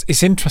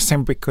 It's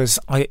interesting because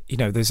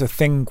there's a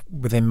thing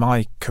within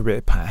my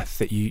career path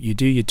that you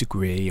do your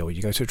degree or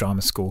you go to a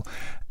drama school,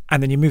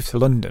 And then you move to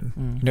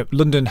London. You know,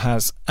 London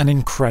has an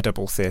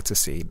incredible theatre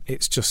scene.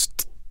 It's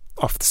just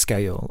off the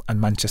scale.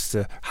 And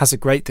Manchester has a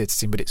great theatre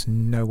scene, but it's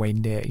no way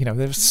near. You know,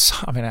 there's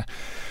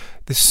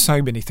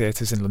so many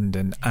theatres in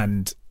London,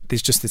 and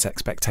there's just this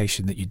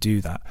expectation that you do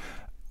that.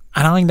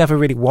 And I never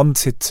really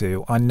wanted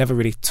to. I never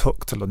really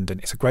took to London.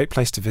 It's a great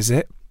place to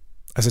visit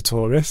as a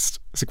tourist.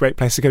 It's a great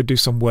place to go do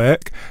some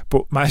work.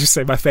 But I just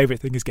say my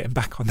favourite thing is getting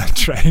back on that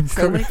train.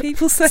 So many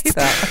people say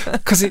that.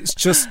 Because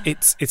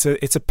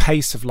it's a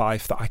pace of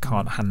life that I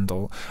can't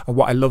handle. And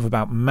what I love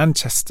about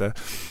Manchester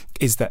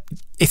is that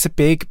it's a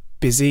big,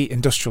 busy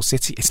industrial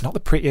city. It's not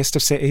the prettiest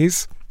of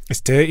cities. It's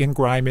dirty and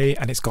grimy,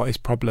 and it's got its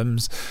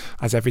problems,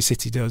 as every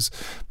city does.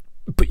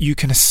 But you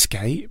can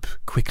escape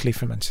quickly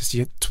from Manchester.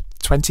 You're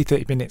 20,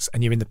 30 minutes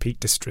and you're in the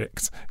Peak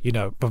District. You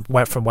know,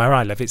 from where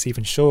I live, it's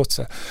even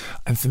shorter.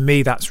 And for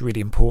me, that's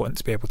really important,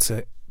 to be able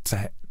to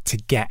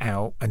get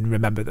out and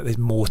remember that there's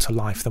more to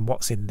life than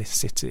what's in this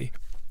city.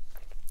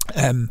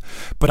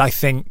 But I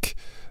think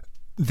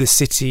the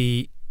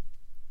city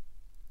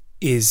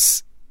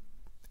is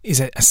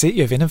a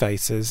city of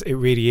innovators. It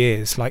really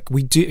is. Like,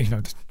 we do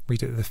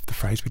the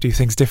phrase, we do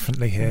things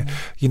differently here.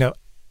 You know,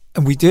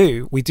 and we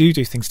do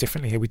things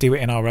differently here. We do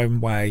it in our own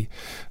way,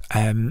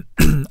 and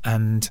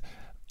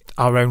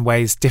our own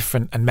way is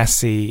different and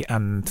messy.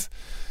 And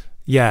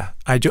yeah,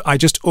 I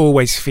just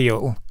always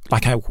feel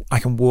like I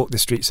can walk the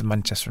streets of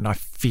Manchester and I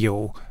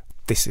feel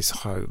this is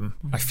home.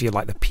 I feel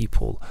like the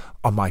people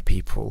are my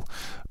people.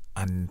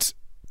 And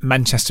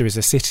Manchester is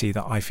a city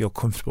that I feel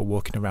comfortable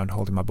walking around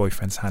holding my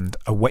boyfriend's hand,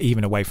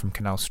 even away from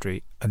Canal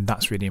Street, and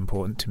that's really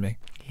important to me.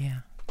 Yeah.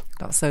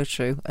 That's so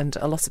true. And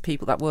a lot of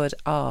people, that word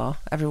 "our,"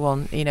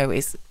 everyone, you know,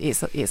 it's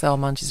our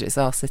Manchester, it's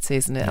our city,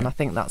 isn't it? Yeah. And I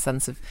think that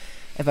sense of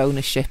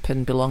ownership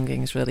and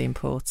belonging is really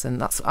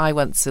important. I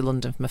went to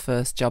London for my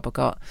first job. I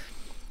got,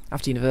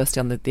 after university,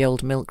 on the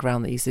old milk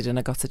ground that you used to do, and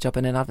I got a job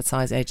in an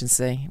advertising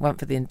agency. Went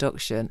for the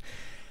induction.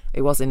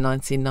 It was in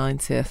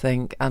 1990, I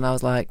think, and I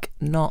was like,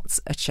 not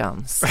a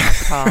chance. I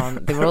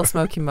can't. They were all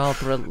smoking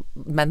Marlboro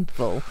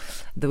menthol.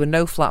 There were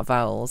no flat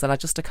vowels, and I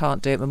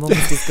can't do it. My mum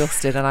was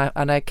disgusted,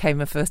 and I came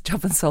my first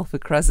job in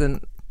Salford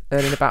Crescent,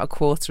 earning about a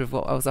quarter of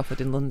what I was offered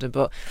in London.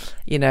 But,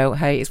 you know,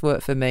 hey, it's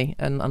worked for me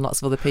and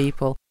lots of other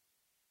people.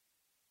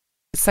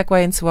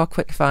 Segue into our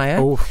quick fire.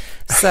 Oh,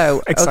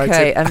 so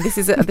okay, and this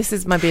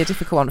is maybe a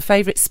difficult one.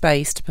 Favourite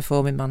space to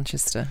perform in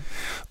Manchester?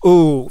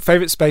 Oh,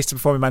 favourite space to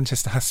perform in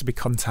Manchester has to be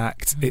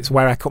Contact. It's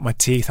where I cut my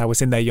teeth. I was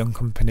in their young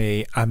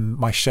company, and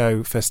my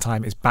show first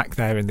time is back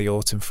there in the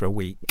autumn for a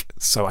week.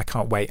 So I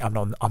can't wait. I'm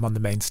on the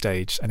main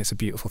stage, and it's a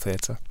beautiful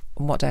theatre.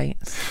 On what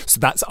dates?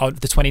 So that's on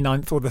the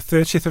 29th or the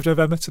 30th of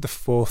November to the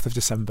 4th of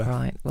December.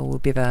 Right, well, we'll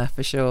be there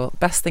for sure.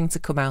 Best thing to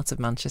come out of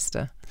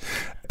Manchester?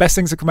 Best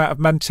things to come out of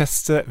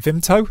Manchester,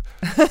 Vimto.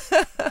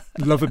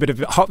 Love a bit of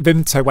hot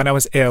Vimto when I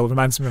was ill.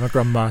 Reminds me of my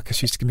grandma, because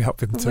she used to give me hot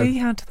Vimto. We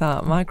had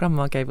that. My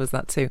grandma gave us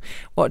that too.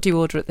 What do you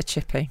order at the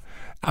Chippy?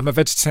 I'm a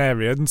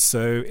vegetarian,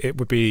 so it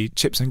would be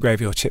chips and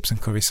gravy or chips and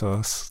curry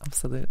sauce.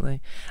 Absolutely.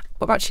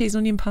 What about cheese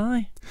and onion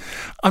pie?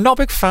 I'm not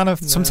a big fan of.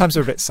 Sometimes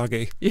they're a bit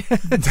soggy. Yeah.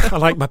 I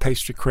like my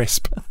pastry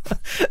crisp.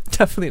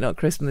 Definitely not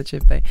crisp in the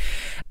Chippy.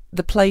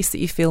 The place that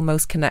you feel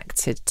most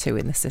connected to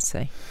in the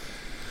city?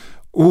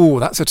 Oh,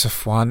 that's a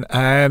tough one.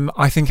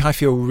 I think I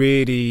feel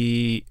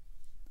really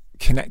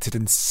connected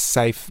and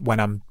safe when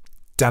I'm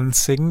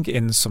dancing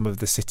in some of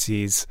the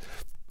city's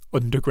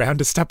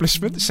underground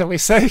establishments, shall we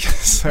say.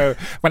 So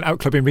went out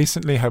clubbing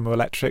recently, Homo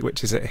Electric,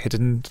 which is at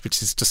Hidden,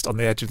 which is just on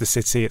the edge of the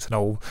city. It's an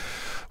old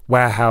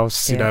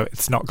warehouse, you know,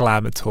 it's not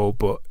glam at all,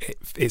 but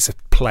it's a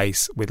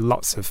place with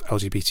lots of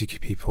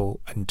LGBTQ people,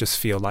 and just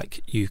feel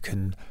like you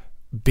can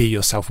be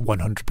yourself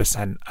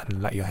 100%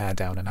 and let your hair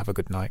down and have a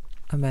good night.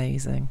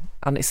 Amazing.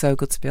 And it's so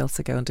good to be able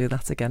to go and do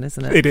that again,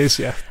 isn't it? It is,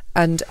 yeah.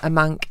 And a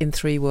Manc in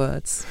 3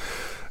 words?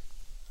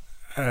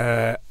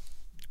 Hard,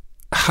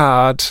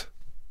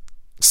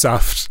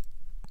 soft,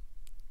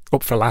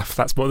 up for a laugh.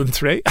 That's more than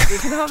 3.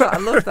 I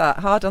love that.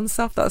 Hard on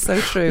soft, that's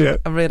so true. Yeah.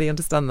 I really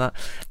understand that.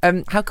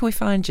 How can we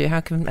find you? How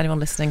can anyone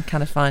listening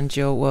kind of find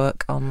your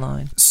work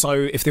online? So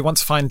if they want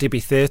to find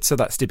Dibby Theatre,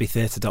 that's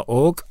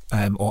dibbytheatre.org,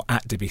 or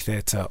at Dibby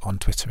Theatre on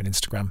Twitter and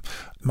Instagram.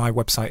 My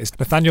website is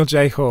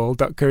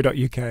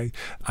nathanielJhall.co.uk,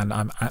 and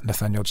I'm at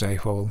Nathaniel J.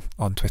 Hall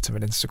on Twitter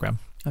and Instagram.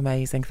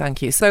 Amazing,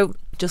 thank you. So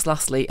just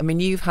lastly, I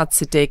mean, you've had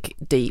to dig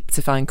deep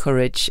to find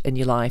courage in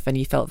your life, and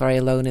you felt very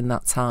alone in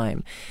that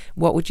time.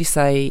 What would you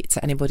say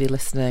to anybody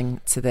listening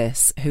to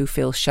this who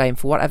feels shame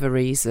for whatever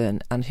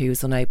reason and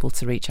who's unable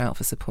to reach out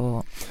for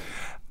support?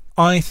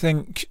 I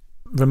think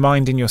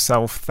reminding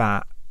yourself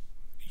that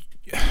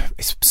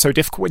it's so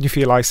difficult when you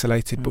feel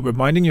isolated, but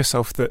reminding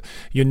yourself that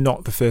you're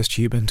not the first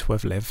human to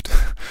have lived.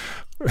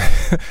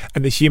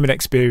 And the human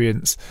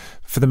experience,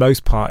 for the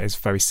most part, is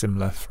very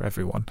similar for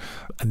everyone.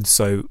 And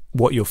so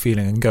what you're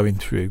feeling and going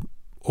through,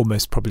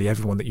 almost probably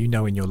everyone that you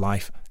know in your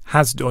life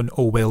has done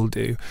or will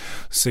do.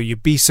 So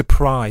you'd be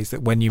surprised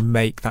that when you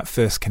make that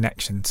first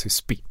connection to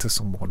speak to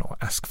someone or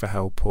ask for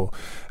help or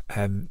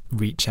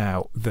reach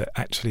out, that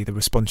actually the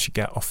response you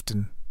get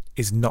often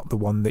is not the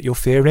one that you're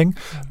fearing.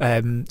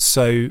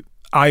 So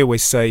I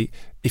always say,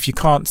 if you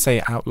can't say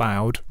it out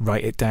loud,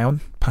 write it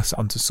down, pass it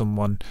on to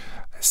someone,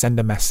 send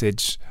a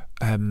message,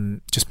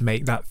 just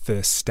make that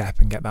first step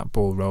and get that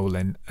ball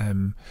rolling.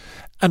 And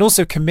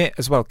also commit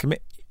as well.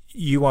 Commit.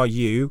 You are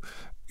you.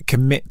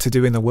 Commit to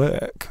doing the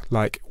work.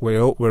 Like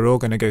we're all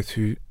going to go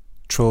through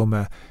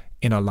trauma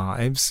in our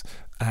lives.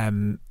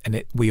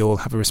 We all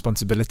have a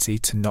responsibility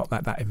to not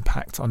let that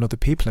impact on other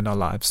people in our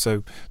lives.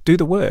 So do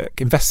the work,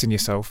 invest in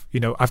yourself.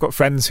 I've got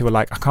friends who are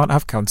like, I can't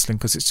have counselling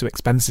because it's too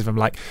expensive. I'm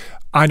like,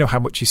 I know how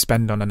much you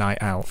spend on a night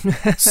out.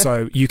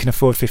 So you can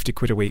afford 50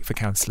 quid a week for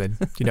counselling.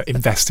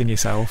 Invest in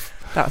yourself.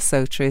 That's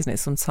so true, isn't it?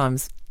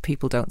 Sometimes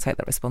people don't take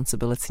that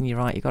responsibility, and you're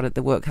right,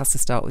 the work has to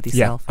start with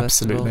yourself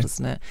first of all,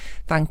 doesn't it?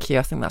 Thank you.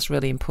 I think that's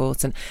really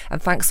important.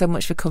 And thanks so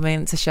much for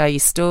coming to share your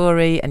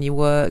story and your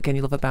work and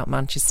your love about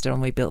Manchester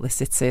and We Built This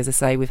City. As I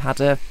say, we've had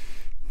a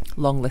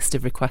long list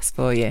of requests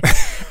for you.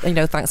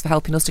 Thanks for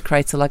helping us to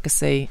create a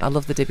legacy. I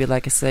love the Dibby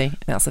legacy.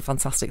 That's a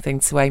fantastic thing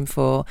to aim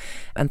for.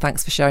 And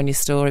thanks for sharing your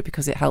story,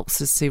 because it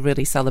helps us to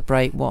really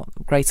celebrate what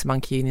Greater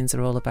Mancunians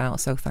are all about.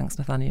 So thanks,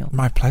 Nathaniel.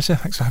 My pleasure.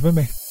 Thanks for having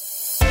me.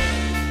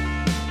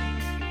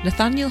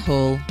 Nathaniel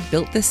Hall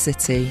built this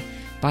city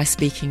by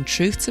speaking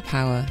truth to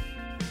power,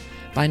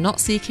 by not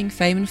seeking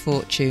fame and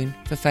fortune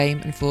for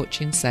fame and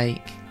fortune's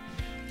sake,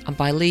 and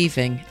by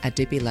leaving a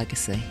Dibby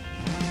legacy.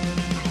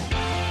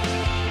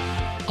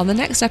 On the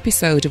next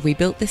episode of We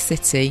Built This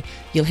City,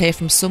 you'll hear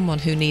from someone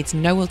who needs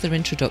no other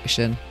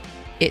introduction.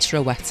 It's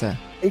Rowetta.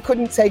 He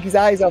couldn't take his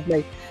eyes off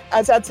me.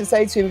 I had to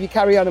say to him, if you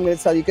carry on, I'm going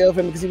to tell your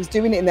girlfriend, because he was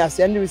doing it in the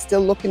Hacienda. He was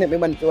still looking at me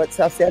when we went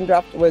to Hacienda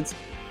afterwards.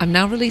 I'm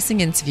now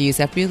releasing interviews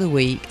every other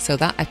week, so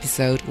that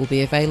episode will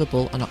be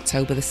available on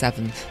October the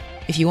 7th.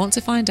 If you want to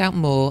find out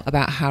more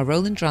about how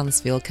Roland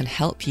Dransfield can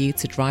help you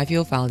to drive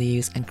your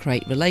values and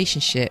create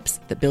relationships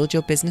that build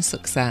your business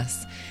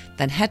success,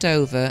 then head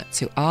over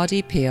to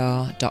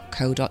rdpr.co.uk.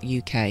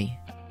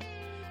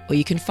 Or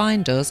you can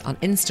find us on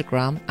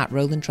Instagram at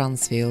Roland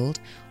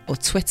Dransfield or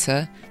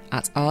Twitter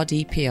at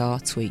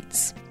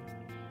rdprtweets.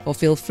 Or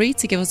feel free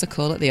to give us a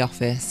call at the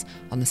office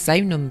on the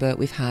same number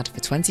we've had for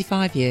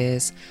 25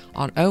 years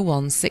on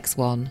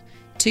 0161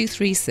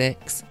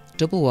 236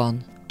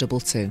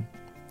 1122.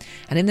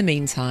 And in the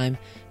meantime,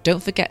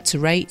 don't forget to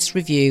rate,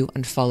 review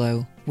and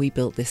follow We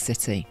Built This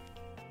City.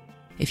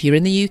 If you're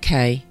in the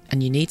UK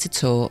and you need to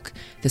talk,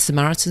 the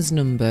Samaritans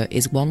number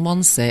is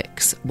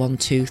 116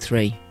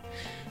 123.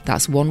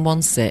 That's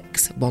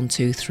 116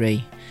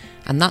 123.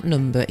 And that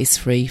number is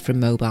free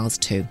from mobiles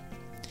too.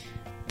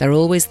 They're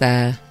always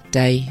there,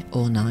 day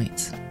or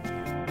night.